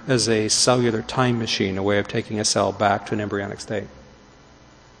procedure as a cellular time machine, a way of taking a cell back to an embryonic state.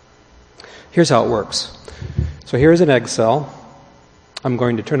 Here's how it works. So here's an egg cell. I'm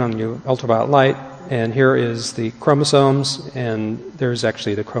going to turn on the ultraviolet light, and here is the chromosomes, and there's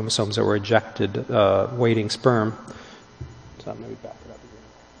actually the chromosomes that were ejected, waiting sperm. So maybe back it up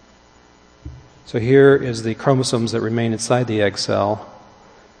again. So here is the chromosomes that remain inside the egg cell,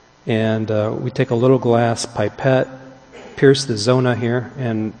 and we take a little glass pipette, pierce the zona here,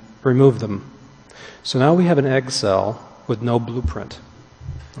 and remove them. So now we have an egg cell with no blueprint,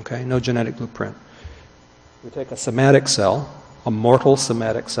 okay, no genetic blueprint. We take a somatic cell, a mortal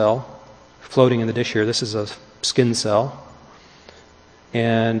somatic cell, floating in the dish here. This is a skin cell.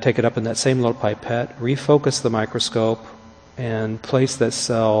 And take it up in that same little pipette, refocus the microscope, and place that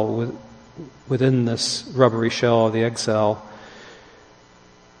cell within this rubbery shell of the egg cell.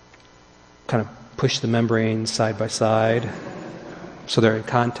 Kind of push the membranes side by side so they're in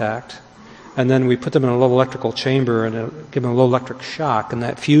contact. And then we put them in a little electrical chamber and give them a little electric shock, and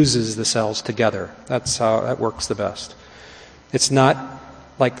that fuses the cells together. That's how that works the best. It's not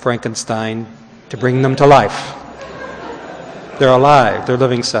like Frankenstein to bring them to life. They're alive. They're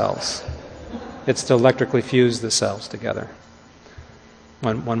living cells. It's to electrically fuse the cells together.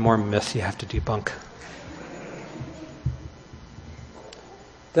 One more myth you have to debunk.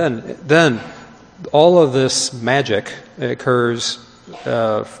 Then all of this magic occurs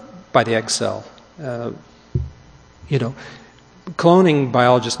by the egg cell. Cloning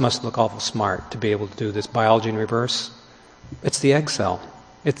biologists must look awful smart to be able to do this biology in reverse. It's the egg cell.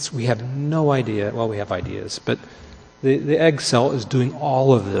 We have no idea. Well, we have ideas, but the egg cell is doing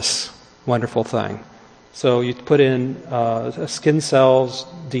all of this wonderful thing. So you put in a skin cell's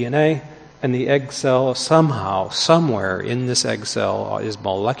DNA, and the egg cell somehow, somewhere in this egg cell is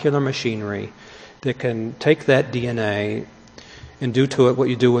molecular machinery that can take that DNA and do to it what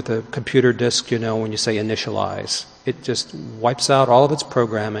you do with a computer disk, when you say initialize. It just wipes out all of its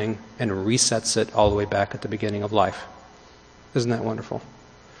programming and resets it all the way back at the beginning of life. Isn't that wonderful?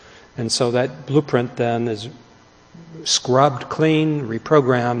 And so that blueprint then is scrubbed clean,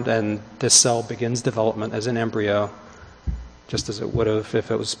 reprogrammed, and this cell begins development as an embryo, just as it would have if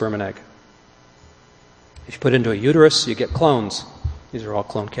it was sperm and egg. If you put it into a uterus, you get clones. These are all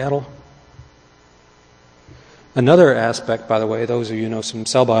cloned cattle. Another aspect, by the way, those of you who know some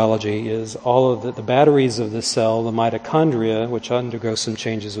cell biology, is all of the batteries of the cell, the mitochondria, which undergo some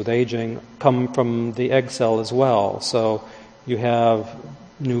changes with aging, come from the egg cell as well. So you have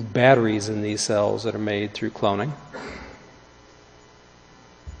new batteries in these cells that are made through cloning.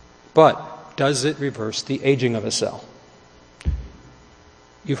 But does it reverse the aging of a cell?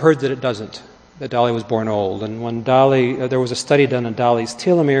 You've heard that it doesn't, that Dolly was born old. And when Dolly, there was a study done on Dolly's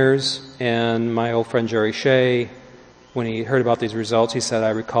telomeres, and my old friend Jerry Shea, when he heard about these results, he said, I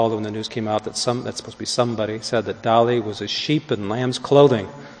recalled when the news came out that's supposed to be somebody, said that Dolly was a sheep in lamb's clothing.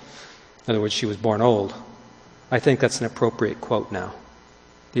 In other words, she was born old. I think that's an appropriate quote now.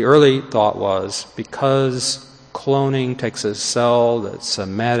 The early thought was, because cloning takes a cell that's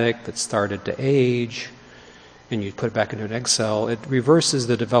somatic, that started to age, and you put it back into an egg cell, it reverses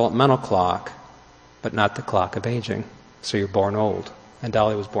the developmental clock, but not the clock of aging. So you're born old. And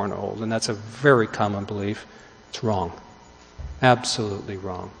Dolly was born old. And that's a very common belief. It's wrong. Absolutely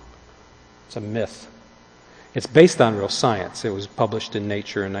wrong. It's a myth. It's based on real science. It was published in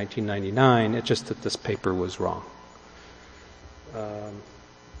Nature in 1999. It's just that this paper was wrong.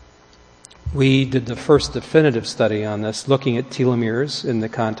 We did the first definitive study on this, looking at telomeres in the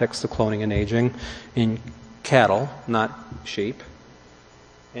context of cloning and aging in cattle, not sheep.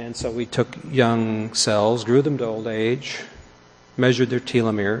 And so we took young cells, grew them to old age, measured their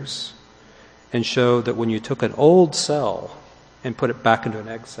telomeres, and showed that when you took an old cell and put it back into an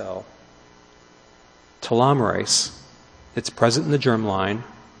egg cell, telomerase, it's present in the germline,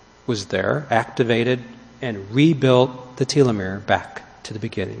 was there, activated, and rebuilt the telomere back to the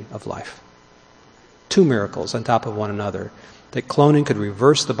beginning of life. Two miracles on top of one another. That cloning could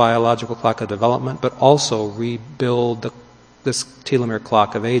reverse the biological clock of development, but also rebuild this telomere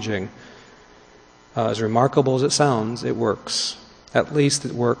clock of aging. As remarkable as it sounds, it works. At least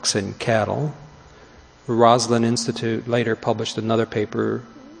it works in cattle. The Roslin Institute later published another paper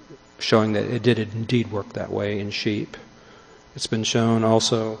showing that it did indeed work that way in sheep. It's been shown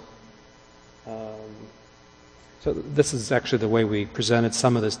also. So this is actually the way we presented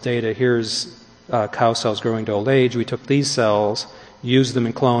some of this data. Here's cow cells growing to old age. We took these cells, used them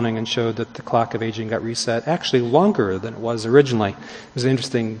in cloning, and showed that the clock of aging got reset actually longer than it was originally. It was an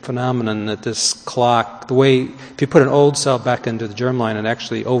interesting phenomenon that this clock, the way, if you put an old cell back into the germline, it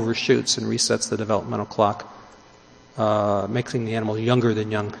actually overshoots and resets the developmental clock, making the animal younger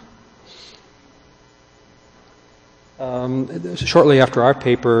than young. Shortly after our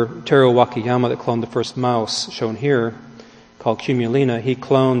paper, Teruo Wakayama, that cloned the first mouse, shown here, called Cumulina, he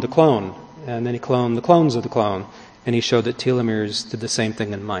cloned the clone. And then he cloned the clones of the clone. And he showed that telomeres did the same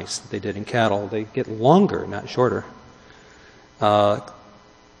thing in mice that they did in cattle. They get longer, not shorter.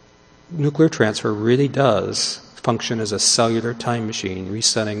 Nuclear transfer really does function as a cellular time machine,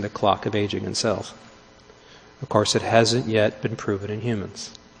 resetting the clock of aging in cells. Of course, it hasn't yet been proven in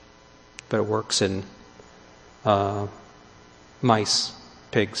humans. But it works in mice,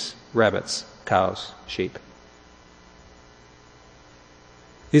 pigs, rabbits, cows, sheep.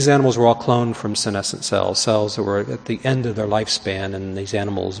 These animals were all cloned from senescent cells that were at the end of their lifespan, and these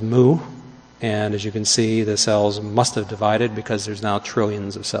animals moo. And as you can see, the cells must have divided because there's now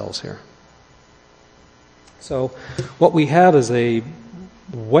trillions of cells here. So what we have is a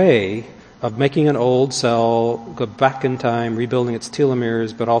way of making an old cell go back in time, rebuilding its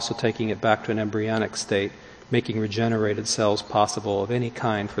telomeres, but also taking it back to an embryonic state, making regenerated cells possible of any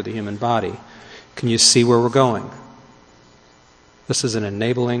kind for the human body. Can you see where we're going? This is an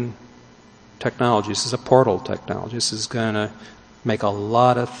enabling technology. This is a portal technology. This is going to make a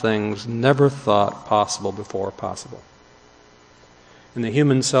lot of things never thought possible before possible. In the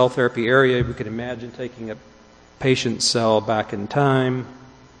human cell therapy area, we could imagine taking a patient cell back in time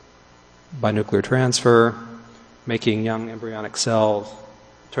by nuclear transfer, making young embryonic cells,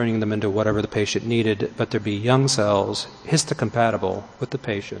 turning them into whatever the patient needed, but there'd be young cells histocompatible with the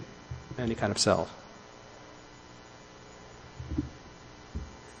patient, any kind of cell.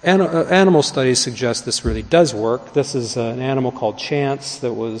 Animal studies suggest this really does work. This is an animal called Chance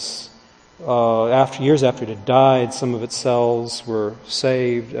that was, years after it had died, some of its cells were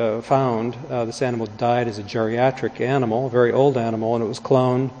found. This animal died as a geriatric animal, a very old animal, and it was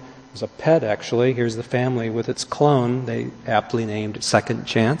cloned. It was a pet, actually. Here's the family with its clone. They aptly named it Second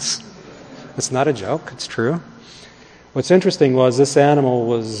Chance. It's not a joke, it's true. What's interesting was this animal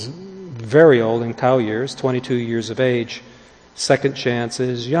was very old in cow years, 22 years of age. Second Chance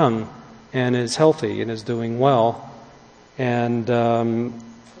is young and is healthy and is doing well. And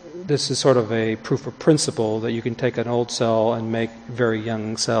this is sort of a proof of principle that you can take an old cell and make very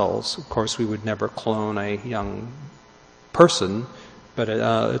young cells. Of course, we would never clone a young person, but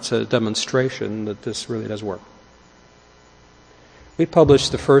it's a demonstration that this really does work. We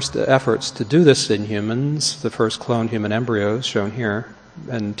published the first efforts to do this in humans, the first cloned human embryos shown here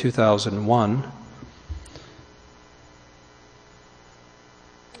in 2001.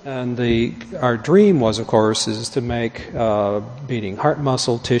 And our dream was, of course, is to make beating heart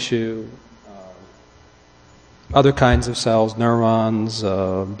muscle tissue, other kinds of cells, neurons,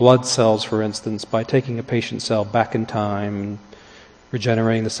 blood cells, for instance, by taking a patient cell back in time,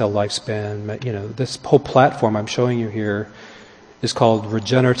 regenerating the cell lifespan. You know, this whole platform I'm showing you here is called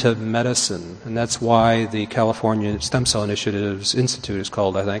regenerative medicine, and that's why the California Stem Cell Initiatives Institute is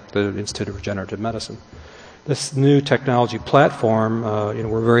called, I think, the Institute of Regenerative Medicine. This new technology platform,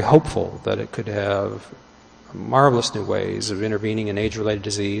 we're very hopeful that it could have marvelous new ways of intervening in age-related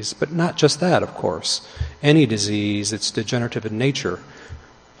disease, but not just that, of course. Any disease that's degenerative in nature,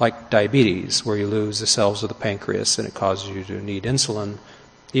 like diabetes, where you lose the cells of the pancreas and it causes you to need insulin,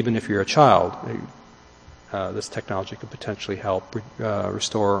 even if you're a child, this technology could potentially help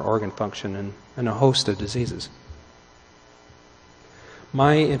restore organ function in a host of diseases.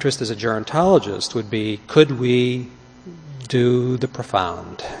 My interest as a gerontologist would be, could we do the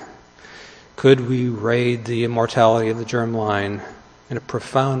profound? Could we raid the immortality of the germline in a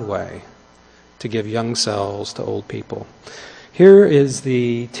profound way to give young cells to old people? Here is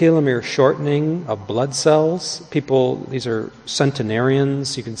the telomere shortening of blood cells. These are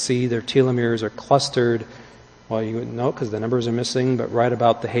centenarians. You can see their telomeres are clustered, well, you wouldn't know because the numbers are missing, but right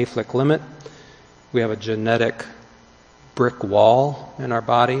about the Hayflick limit. We have a genetic brick wall in our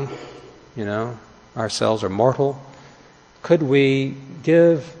body. Our cells are mortal. Could we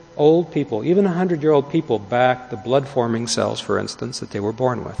give old people, even 100-year-old people, back the blood-forming cells, for instance, that they were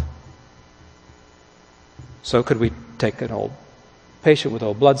born with? So could we take an old patient with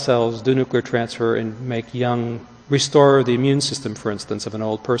old blood cells, do nuclear transfer, and restore the immune system, for instance, of an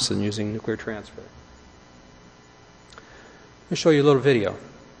old person using nuclear transfer? Let me show you a little video.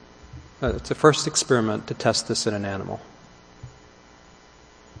 It's the first experiment to test this in an animal.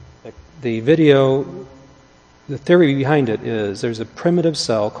 The video, the theory behind it is there's a primitive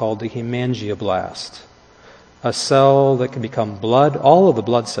cell called the hemangioblast, a cell that can become blood, all of the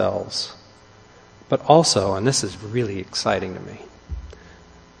blood cells, but also, and this is really exciting to me,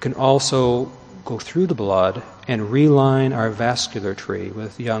 can also go through the blood and reline our vascular tree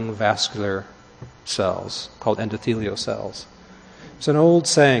with young vascular cells called endothelial cells. It's an old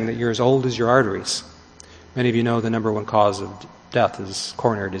saying that you're as old as your arteries. Many of you know the number one cause of death is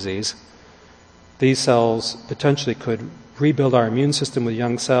coronary disease. These cells potentially could rebuild our immune system with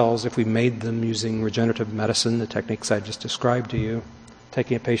young cells if we made them using regenerative medicine, the techniques I just described to you,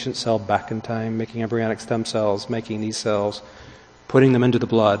 taking a patient cell back in time, making embryonic stem cells, making these cells, putting them into the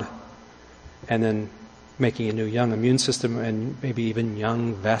blood, and then making a new young immune system and maybe even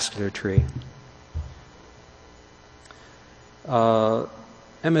young vascular tree.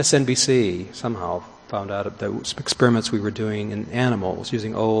 MSNBC somehow found out of the experiments we were doing in animals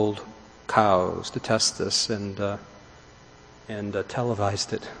using old cows to test this and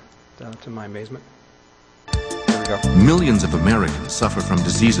televised it, to my amazement. There we go. Millions of Americans suffer from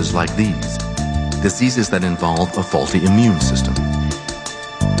diseases like these, diseases that involve a faulty immune system.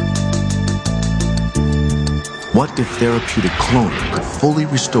 What if therapeutic cloning could fully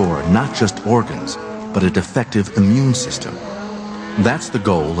restore not just organs, but a defective immune system? That's the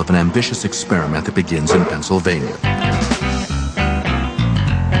goal of an ambitious experiment that begins in Pennsylvania.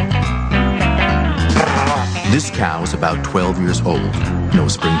 This cow is about 12 years old, no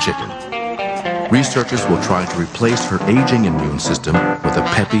spring chicken. Researchers will try to replace her aging immune system with a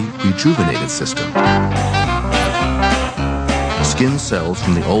peppy, rejuvenated system. Skin cells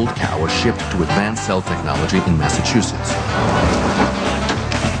from the old cow are shipped to advanced cell technology in Massachusetts.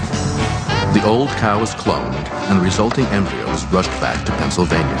 The old cow is cloned, and the resulting embryos rushed back to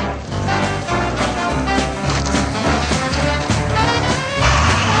Pennsylvania.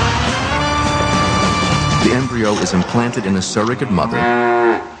 The embryo is implanted in a surrogate mother,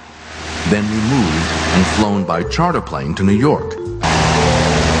 then removed and flown by charter plane to New York.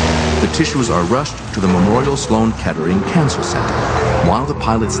 The tissues are rushed to the Memorial Sloan Kettering Cancer Center. While the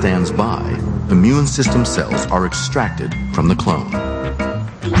pilot stands by, immune system cells are extracted from the clone.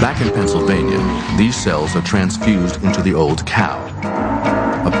 Back in Pennsylvania, these cells are transfused into the old cow.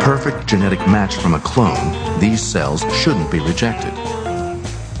 A perfect genetic match from a clone, these cells shouldn't be rejected.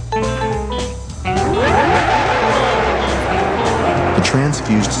 The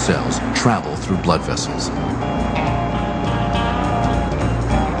transfused cells travel through blood vessels.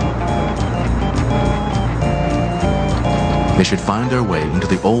 They should find their way into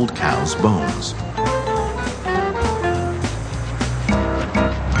the old cow's bones.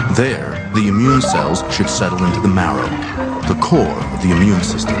 There, the immune cells should settle into the marrow, the core of the immune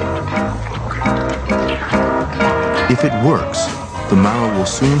system. If it works, the marrow will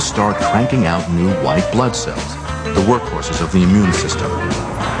soon start cranking out new white blood cells, the workhorses of the immune system.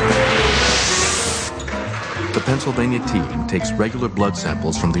 The Pennsylvania team takes regular blood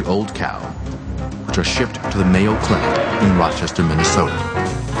samples from the old cow, which are shipped to the Mayo Clinic in Rochester, Minnesota.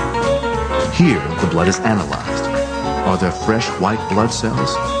 Here, the blood is analyzed. Are there fresh white blood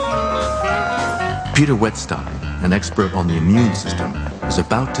cells? Peter Wettstein, an expert on the immune system, is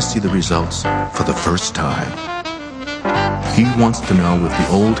about to see the results for the first time. He wants to know if the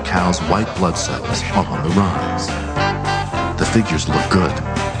old cow's white blood cells are on the rise. The figures look good,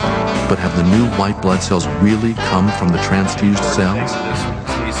 but have the new white blood cells really come from the transfused cells?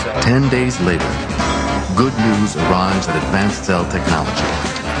 10 days later, good news arrives at Advanced Cell Technology.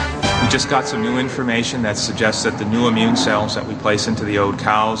 We just got some new information that suggests that the new immune cells that we place into the old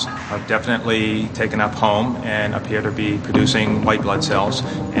cows have definitely taken up home and appear to be producing white blood cells.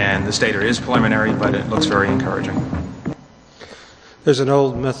 And this data is preliminary, but it looks very encouraging. There's an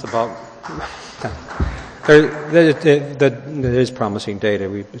old myth about... There is promising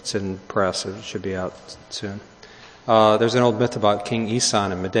data. It's in press. It should be out soon. There's an old myth about King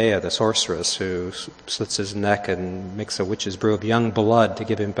Aeson and Medea, the sorceress, who slits his neck and makes a witch's brew of young blood to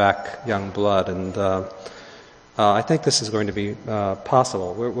give him back young blood. And I think this is going to be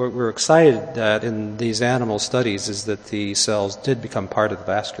possible. We're excited that in these animal studies is that the cells did become part of the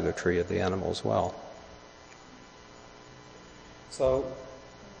vascular tree of the animal as well. So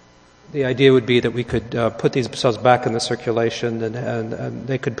the idea would be that we could put these cells back in the circulation and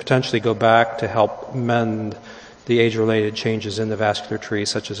they could potentially go back to help mend the age-related changes in the vascular tree,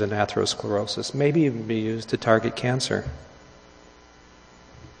 such as in atherosclerosis, maybe even be used to target cancer.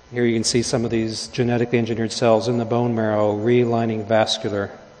 Here you can see some of these genetically engineered cells in the bone marrow relining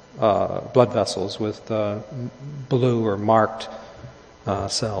vascular blood vessels with blue or marked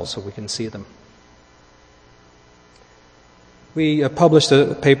cells so we can see them. We published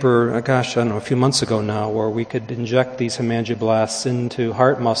a paper, a few months ago now, where we could inject these hemangioblasts into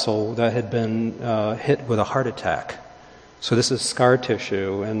heart muscle that had been hit with a heart attack. So this is scar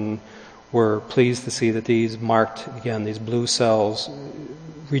tissue, and we're pleased to see that these marked, again, these blue cells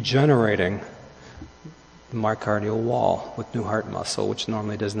regenerating the myocardial wall with new heart muscle, which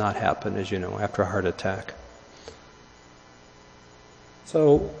normally does not happen, as you know, after a heart attack.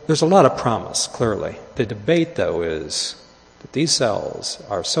 So there's a lot of promise, clearly. The debate, though, is that these cells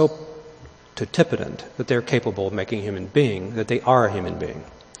are so totipotent that they're capable of making a human being, that they are a human being.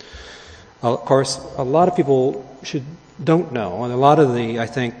 Of course, a lot of people don't know, and a lot of the, I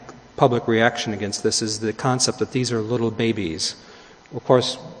think, public reaction against this is the concept that these are little babies. Of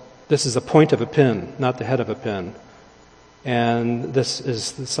course, this is the point of a pin, not the head of a pin. And this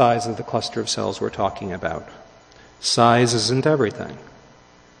is the size of the cluster of cells we're talking about. Size isn't everything,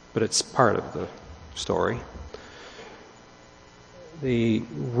 but it's part of the story. The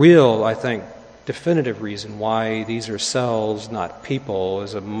real, I think, definitive reason why these are cells, not people,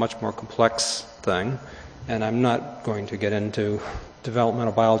 is a much more complex thing. And I'm not going to get into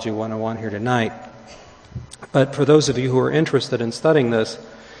developmental biology 101 here tonight. But for those of you who are interested in studying this,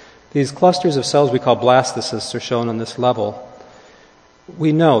 these clusters of cells we call blastocysts are shown on this level.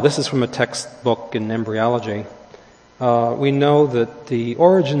 We know, this is from a textbook in embryology, we know that the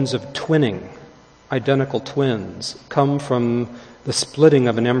origins of twinning, identical twins, come from the splitting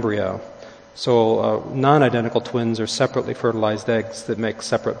of an embryo. So non-identical twins are separately fertilized eggs that make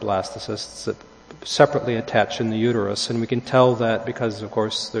separate blastocysts that separately attach in the uterus. And we can tell that because, of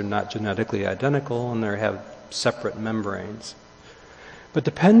course, they're not genetically identical and they have separate membranes. But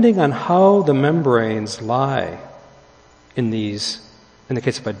depending on how the membranes lie in the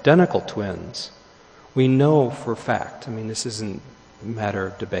case of identical twins, we know for a fact, this isn't a matter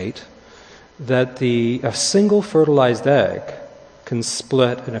of debate, that a single fertilized egg can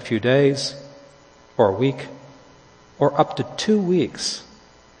split in a few days, or a week, or up to 2 weeks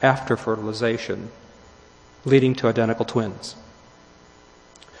after fertilization, leading to identical twins.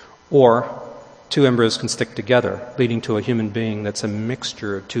 Or 2 embryos can stick together, leading to a human being that's a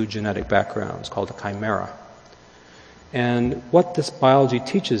mixture of 2 genetic backgrounds called a chimera. And what this biology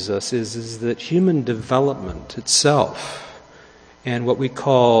teaches us is that human development itself and what we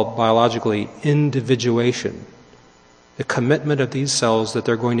call biologically individuation, the commitment of these cells that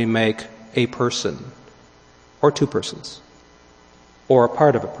they're going to make a person, or 2 persons, or a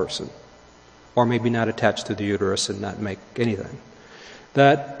part of a person, or maybe not attached to the uterus and not make anything.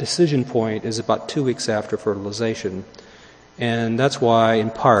 That decision point is about 2 weeks after fertilization, and that's why,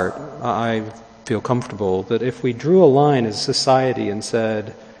 in part, I feel comfortable that if we drew a line as a society and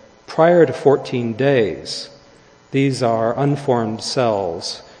said, prior to 14 days, these are unformed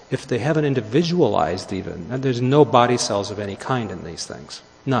cells, if they haven't individualized even, and there's no body cells of any kind in these things,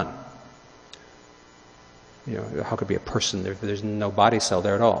 none. You know, how could it be a person if there's no body cell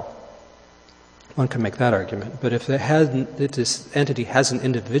there at all? One can make that argument. But if this entity hasn't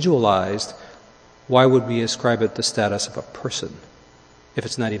individualized, why would we ascribe it the status of a person if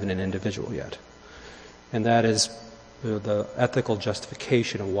it's not even an individual yet? And that is the ethical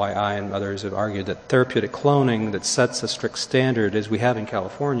justification of why I and others have argued that therapeutic cloning that sets a strict standard, as we have in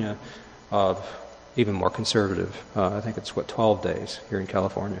California, of even more conservative, I think it's 12 days here in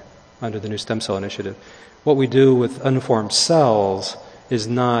California, under the new stem cell initiative. What we do with unformed cells is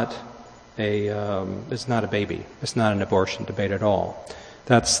not a baby. It's not an abortion debate at all.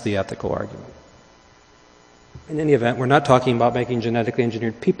 That's the ethical argument. In any event, we're not talking about making genetically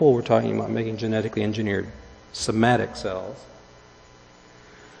engineered people. We're talking about making genetically engineered somatic cells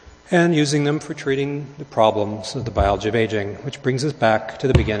and using them for treating the problems of the biology of aging, which brings us back to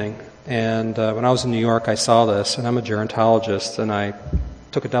the beginning. And when I was in New York, I saw this, and I'm a gerontologist, and I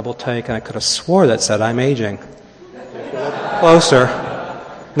took a double take, and I could have swore that said, "I'm aging." Closer.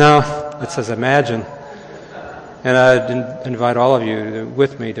 No, it says, "Imagine." And I'd invite all of you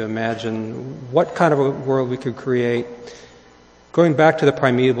with me to imagine what kind of a world we could create. Going back to the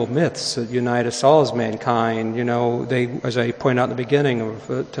primeval myths that unite us all as mankind, you know, they, as I pointed out in the beginning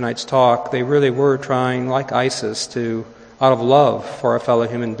of tonight's talk, they really were trying, like Isis, to, out of love for a fellow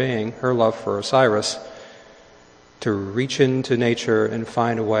human being, her love for Osiris, to reach into nature and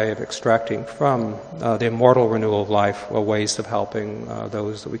find a way of extracting from the immortal renewal of life ways of helping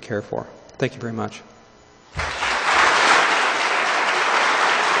those that we care for. Thank you very much.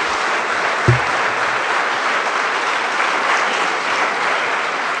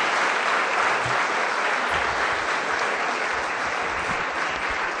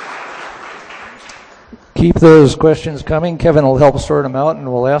 Keep those questions coming. Kevin will help sort them out,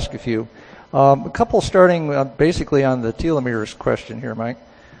 and we'll ask a few. A couple starting basically on the telomeres question here, Mike.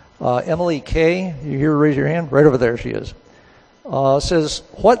 Emily K., you hear her raise your hand? Right over there she is. Says,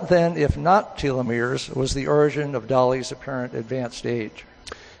 what then, if not telomeres, was the origin of Dolly's apparent advanced age?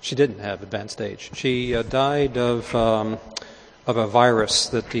 She didn't have advanced age. She died of a virus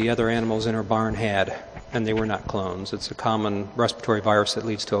that the other animals in her barn had, and they were not clones. It's a common respiratory virus that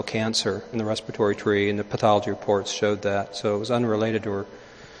leads to a cancer in the respiratory tree, and the pathology reports showed that. So it was unrelated to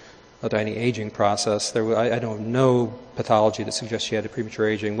any aging process. I don't know pathology that suggests she had a premature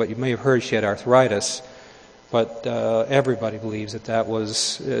aging. What you may have heard, she had arthritis, but everybody believes that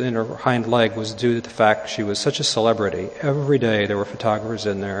was, in her hind leg, was due to the fact she was such a celebrity. Every day there were photographers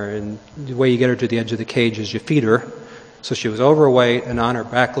in there, and the way you get her to the edge of the cage is you feed her. So she was overweight and on her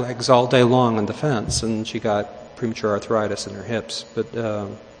back legs all day long on the fence, and she got premature arthritis in her hips. But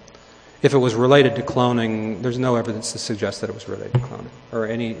if it was related to cloning, there's no evidence to suggest that it was related to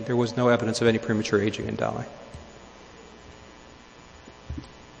cloning, there was no evidence of any premature aging in Dolly.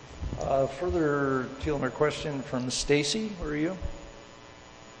 Further telomere question from Stacy. Where are you?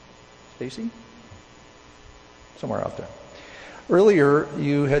 Stacy? Somewhere out there. Earlier,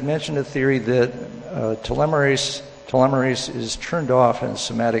 you had mentioned a theory that telomerase is turned off in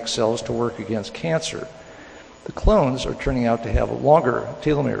somatic cells to work against cancer. The clones are turning out to have longer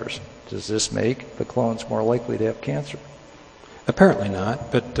telomeres. Does this make the clones more likely to have cancer? Apparently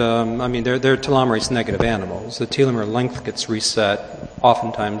not, but they're telomerase negative animals. The telomere length gets reset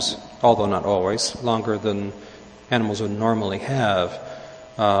oftentimes, although not always, longer than animals would normally have,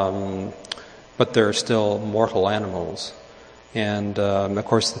 but they're still mortal animals. And of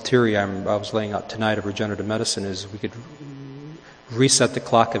course the theory I was laying out tonight of regenerative medicine is we could reset the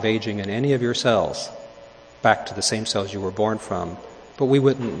clock of aging in any of your cells back to the same cells you were born from, but we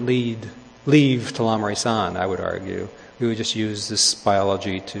wouldn't leave telomerase on, I would argue. We would just use this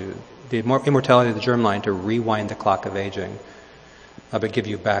biology the immortality of the germline to rewind the clock of aging, but give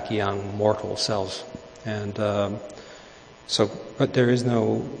you back young mortal cells. And So, but there is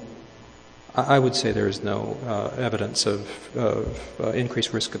no, I would say there is no evidence of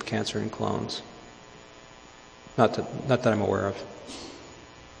increased risk of cancer in clones. Not that I'm aware of.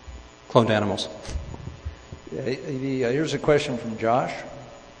 Cloned animals. Here's a question from Josh.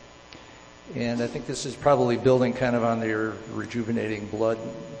 And I think this is probably building kind of on their rejuvenating blood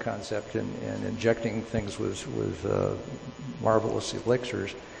concept and injecting things with marvelous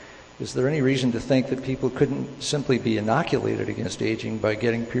elixirs. Is there any reason to think that people couldn't simply be inoculated against aging by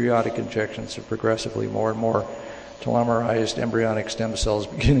getting periodic injections of progressively more and more telomerized embryonic stem cells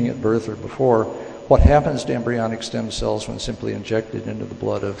beginning at birth or before? What happens to embryonic stem cells when simply injected into the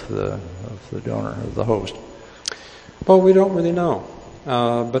blood of the donor, of the host? Well, we don't really know.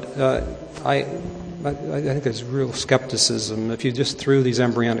 But I think there's real skepticism. If you just threw these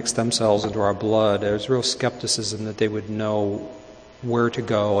embryonic stem cells into our blood, there's real skepticism that they would know where to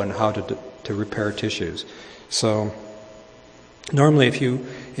go and how to repair tissues. So normally if you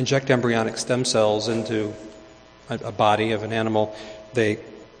inject embryonic stem cells into a body of an animal, they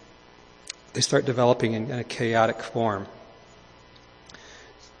start developing in a chaotic form.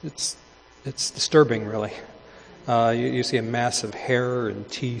 It's disturbing, really. You see a mass of hair and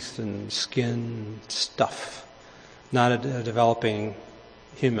teeth and skin and stuff. Not a developing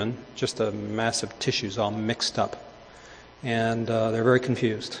human, just a mass of tissues all mixed up. And they're very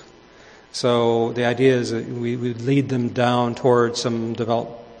confused. So the idea is that we lead them down towards some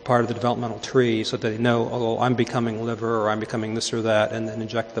part of the developmental tree so that they know, oh, I'm becoming liver or I'm becoming this or that, and then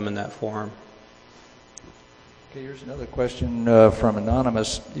inject them in that form. Okay, here's another question from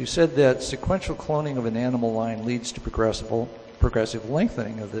Anonymous. You said that sequential cloning of an animal line leads to progressive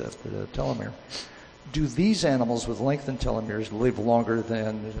lengthening of the telomere. Do these animals with lengthened telomeres live longer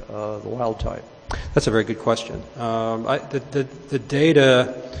than the wild type? That's a very good question. The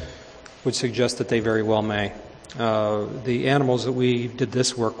data would suggest that they very well may. The animals that we did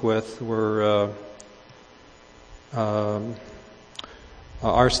this work with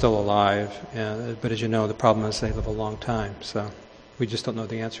are still alive, but as you know, the problem is they live a long time, so we just don't know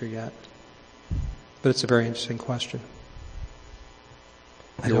the answer yet. But it's a very interesting question.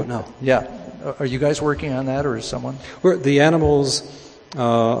 I don't know. Yeah. Are you guys working on that, or is someone? The animals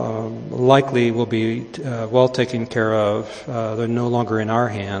likely will be well taken care of. They're no longer in our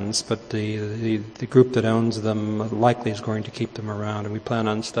hands, but the group that owns them likely is going to keep them around, and we plan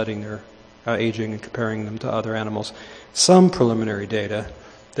on studying their aging and comparing them to other animals. Some preliminary data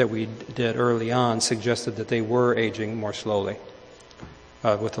that we did early on suggested that they were aging more slowly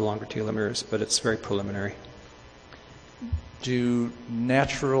with the longer telomeres, but it's very preliminary. Do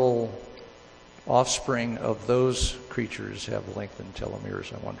natural offspring of those creatures have lengthened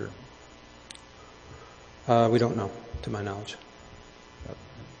telomeres, I wonder? We don't know, to my knowledge.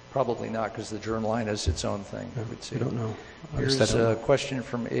 Probably not, because the germline is its own thing. No, we don't know. Here's a question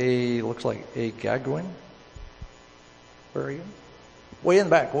from looks like A. Gagwin. Where are you? Way in the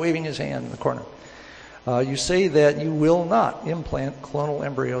back, waving his hand in the corner. You say that you will not implant clonal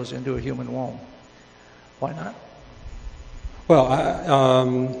embryos into a human womb. Why not? Well,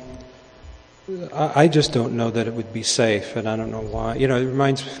 I just don't know that it would be safe, and I don't know why. You know, it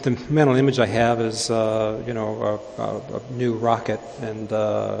reminds the mental image I have is a new rocket and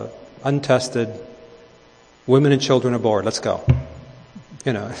untested women and children aboard. Let's go.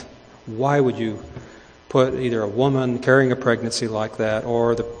 You know, why would you put either a woman carrying a pregnancy like that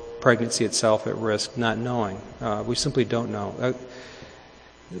or the pregnancy itself at risk, not knowing? We simply don't know.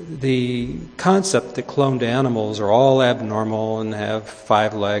 The concept that cloned animals are all abnormal and have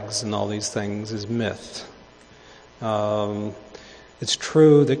 5 legs and all these things is myth. It's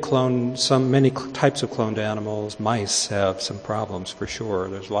true that many types of cloned animals, mice, have some problems for sure.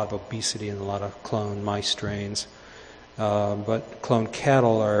 There's a lot of obesity in a lot of cloned mice strains. But cloned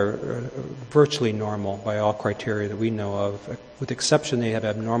cattle are virtually normal by all criteria that we know of, with the exception they have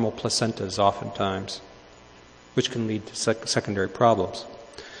abnormal placentas oftentimes, which can lead to secondary problems.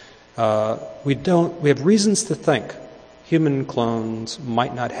 We have reasons to think human clones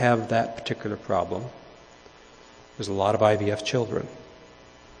might not have that particular problem. There's a lot of IVF children,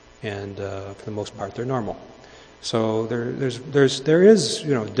 and for the most part, they're normal. So there is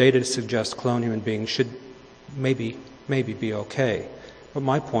data to suggest cloned human beings should maybe be okay. But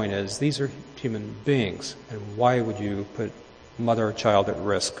my point is, these are human beings, and why would you put mother or child at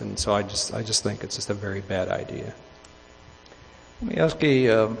risk? And so I just think it's just a very bad idea. Let me ask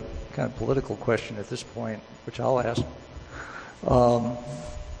a kind of political question at this point, which I'll ask.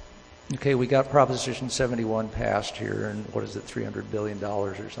 Okay, we got Proposition 71 passed here, and what is it, $300 billion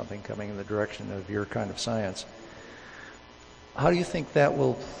or something coming in the direction of your kind of science. How do you think that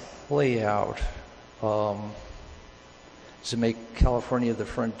will play out? Does it make California the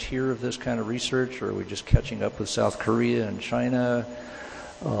frontier of this kind of research, or are we just catching up with South Korea and China?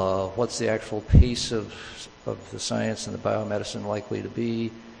 What's the actual pace of the science and the biomedicine likely to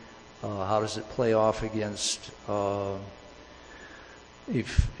be? How does it play off against a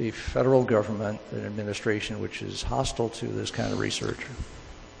federal government, an administration which is hostile to this kind of research?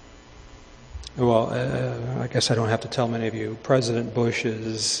 Well, I guess I don't have to tell many of you. President Bush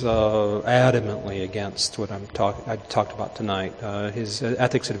is adamantly against what I talked about tonight. His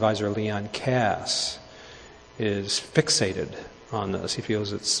ethics advisor, Leon Cass, is fixated on this. He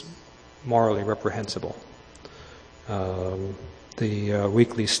feels it's morally reprehensible. The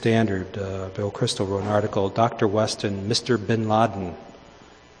Weekly Standard, Bill Crystal wrote an article, Dr. Weston, Mr. Bin Laden,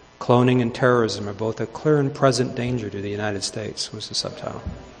 cloning and terrorism are both a clear and present danger to the United States, was the subtitle.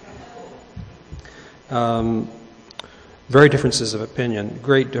 Very differences of opinion,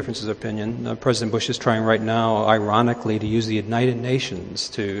 great differences of opinion. President Bush is trying right now, ironically, to use the United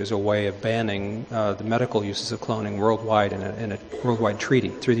Nations as a way of banning the medical uses of cloning worldwide in a worldwide treaty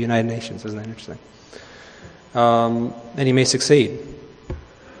through the United Nations. Isn't that interesting? And he may succeed.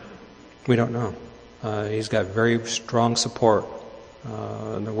 We don't know. He's got very strong support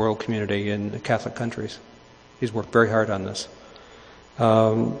in the world community in the Catholic countries. He's worked very hard on this.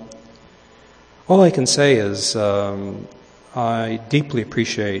 All I can say is I deeply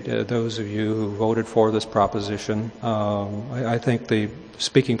appreciate those of you who voted for this proposition. I think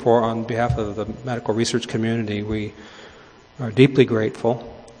speaking on behalf of the medical research community, we are deeply grateful.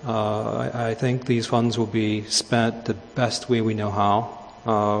 I think these funds will be spent the best way we know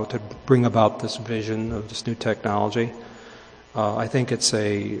how to bring about this vision of this new technology. I think it's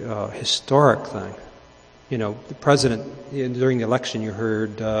a historic thing. You know, the president, during the election, you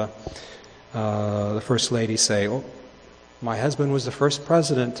heard the First Lady say, "Oh, my husband was the first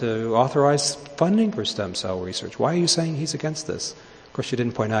president to authorize funding for stem cell research. Why are you saying he's against this?" Of course, she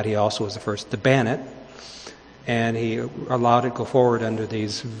didn't point out he also was the first to ban it, and he allowed it to go forward under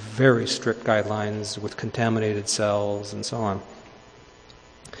these very strict guidelines with contaminated cells and so on.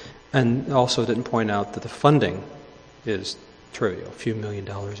 And also didn't point out that the funding is trivial, a few $1 million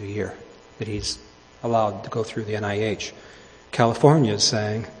a year that he's allowed to go through the NIH. California is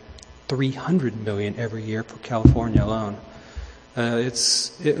saying $300 million every year for California alone.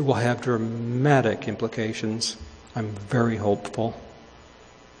 It will have dramatic implications. I'm very hopeful.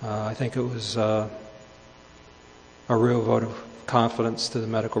 I think it was a real vote of confidence to the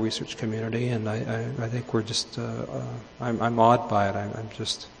medical research community, and I think we're just, I'm awed by it. I'm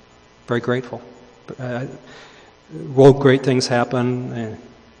just very grateful. Will great things happen?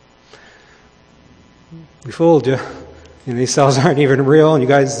 We fooled you. And these cells aren't even real, and you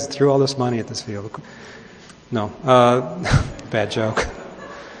guys threw all this money at this field. No, bad joke.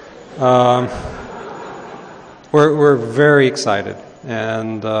 We're very excited,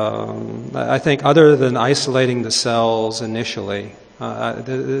 and I think other than isolating the cells initially,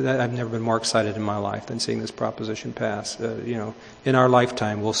 I've never been more excited in my life than seeing this proposition pass. In our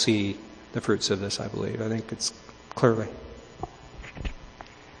lifetime, we'll see the fruits of this, I believe. I think it's clearly.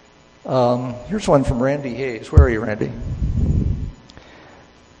 Here's one from Randy Hayes. Where are you, Randy?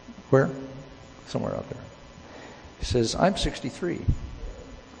 Where? Somewhere out there. He says, I'm 63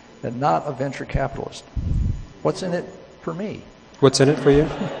 and not a venture capitalist. What's in it for me? What's in it for you?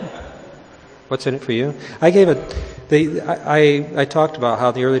 What's in it for you? I talked about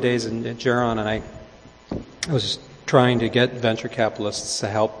how the early days in Geron, and I was trying to get venture capitalists to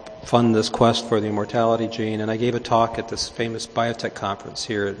help fund this quest for the immortality gene, and I gave a talk at this famous biotech conference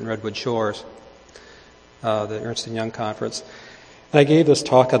here in Redwood Shores, the Ernst & Young conference. And I gave this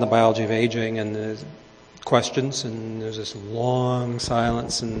talk on the biology of aging and the questions, and there's this long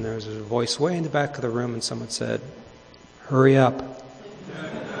silence, and there's a voice way in the back of the room, and someone said, "Hurry up."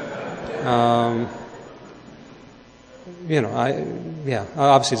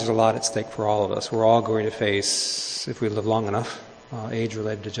 Obviously there's a lot at stake for all of us. We're all going to face, if we live long enough,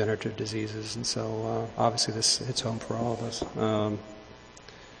 age-related degenerative diseases, and so obviously this hits home for all of us.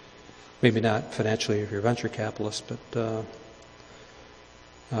 Maybe not financially if you're a venture capitalist, but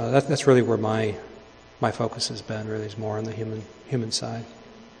that's really where my focus has been. Really, is more on the human side.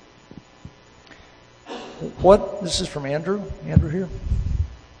 This is from Andrew. Andrew here.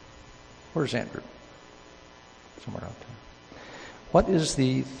 Where's Andrew? Somewhere out there. What is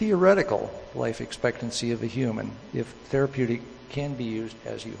the theoretical life expectancy of a human if therapeutic can be used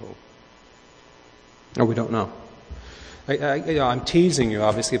as you hope? Oh, we don't know. I'm teasing you,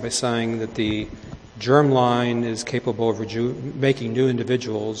 obviously, by saying that the germline is capable of making new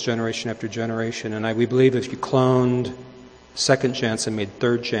individuals generation after generation, and we believe if you cloned second chance and made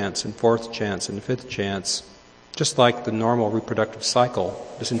third chance and fourth chance and fifth chance, Just like the normal reproductive cycle,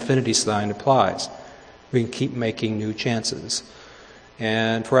 this infinity sign applies. We can keep making new chances,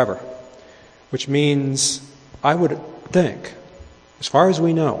 and forever. Which means, I would think, as far as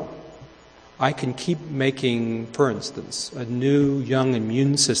we know, I can keep making, for instance, a new young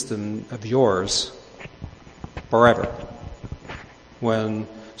immune system of yours forever. When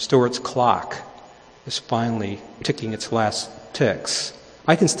Stewart's clock is finally ticking its last ticks,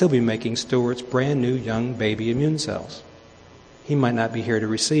 I can still be making Stewart's brand new young baby immune cells. He might not be here to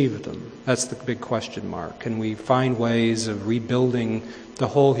receive them. That's the big question mark. Can we find ways of rebuilding the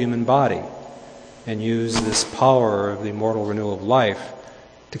whole human body and use this power of the immortal renewal of life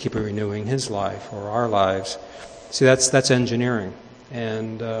to keep renewing his life or our lives? See, that's engineering.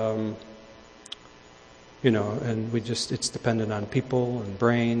 And, and it's dependent on people and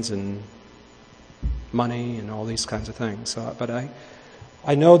brains and money and all these kinds of things. So, but I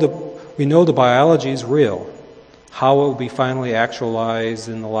know that we know the biology is real. How it will be finally actualized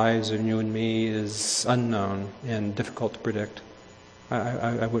in the lives of you and me is unknown and difficult to predict.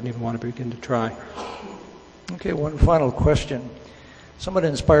 I wouldn't even want to begin to try. Okay, one final question. Somewhat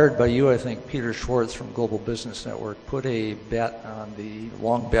inspired by you, I think, Peter Schwartz from Global Business Network put a bet on the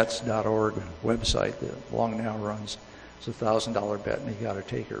longbets.org website that Long now runs. It's a $1,000 bet, and he got a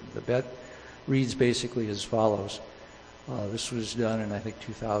taker. The bet reads basically as follows. This was done in, I think,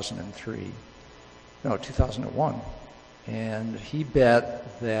 2001. And he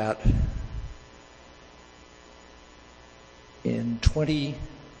bet that in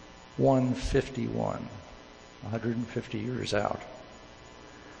 2151, 150 years out,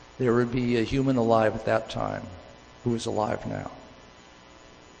 there would be a human alive at that time who is alive now.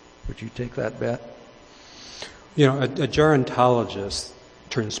 Would you take that bet? You know, a gerontologist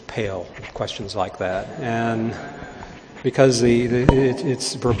turns pale with questions like that, and because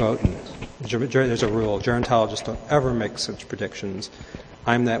it's verboten. There's a rule. Gerontologists don't ever make such predictions.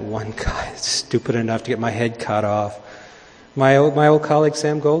 I'm that one guy that's stupid enough to get my head cut off. My old colleague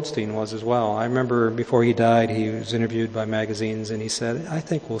Sam Goldstein was as well. I remember before he died, he was interviewed by magazines, and he said, I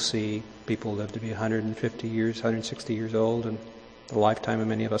think we'll see people live to be 150 years, 160 years old, and the lifetime of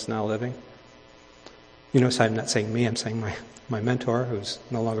many of us now living. You notice I'm not saying me, I'm saying my mentor, who's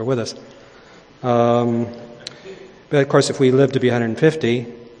no longer with us. But of course, if we live to be 150,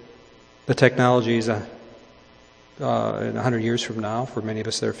 the technologies in 100 years from now, for many of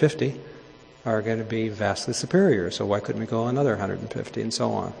us that are 50, are going to be vastly superior. So why couldn't we go another 150 and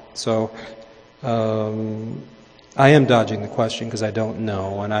so on? So I am dodging the question because I don't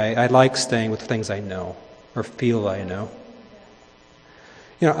know, and I like staying with the things I know or feel I know.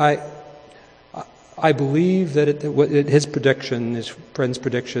 You know, I believe that his prediction, his friend's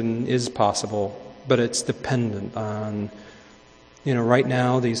prediction, is possible, but it's dependent on. You know, right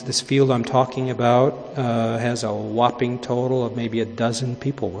now, this field I'm talking about has a whopping total of maybe 12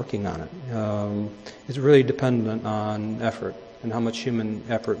 people working on it. It's really dependent on effort and how much human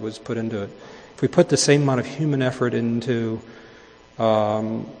effort was put into it. If we put the same amount of human effort into,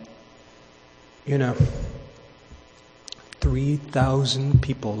 3,000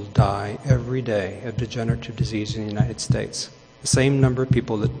 people die every day of degenerative disease in the United States. The same number of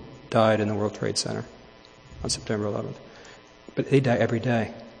people that died in the World Trade Center on September 11th. But they die every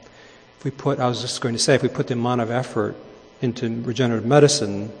day. If we put the amount of effort into regenerative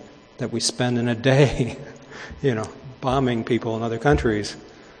medicine that we spend in a day, bombing people in other countries,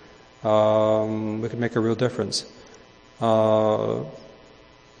 we could make a real difference. But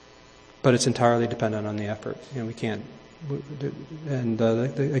it's entirely dependent on the effort. We can't. And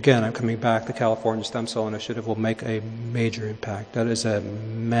again, I'm coming back. The California Stem Cell Initiative will make a major impact. That is a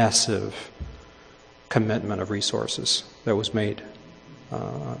massive commitment of resources that was made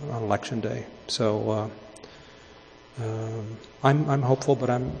on Election Day. So I'm hopeful,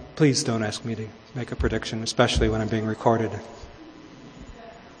 but please don't ask me to make a prediction, especially when I'm being recorded.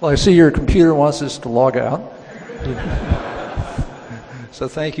 Well, I see your computer wants us to log out. So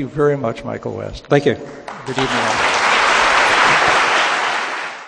thank you very much, Michael West. Thank you. Good evening.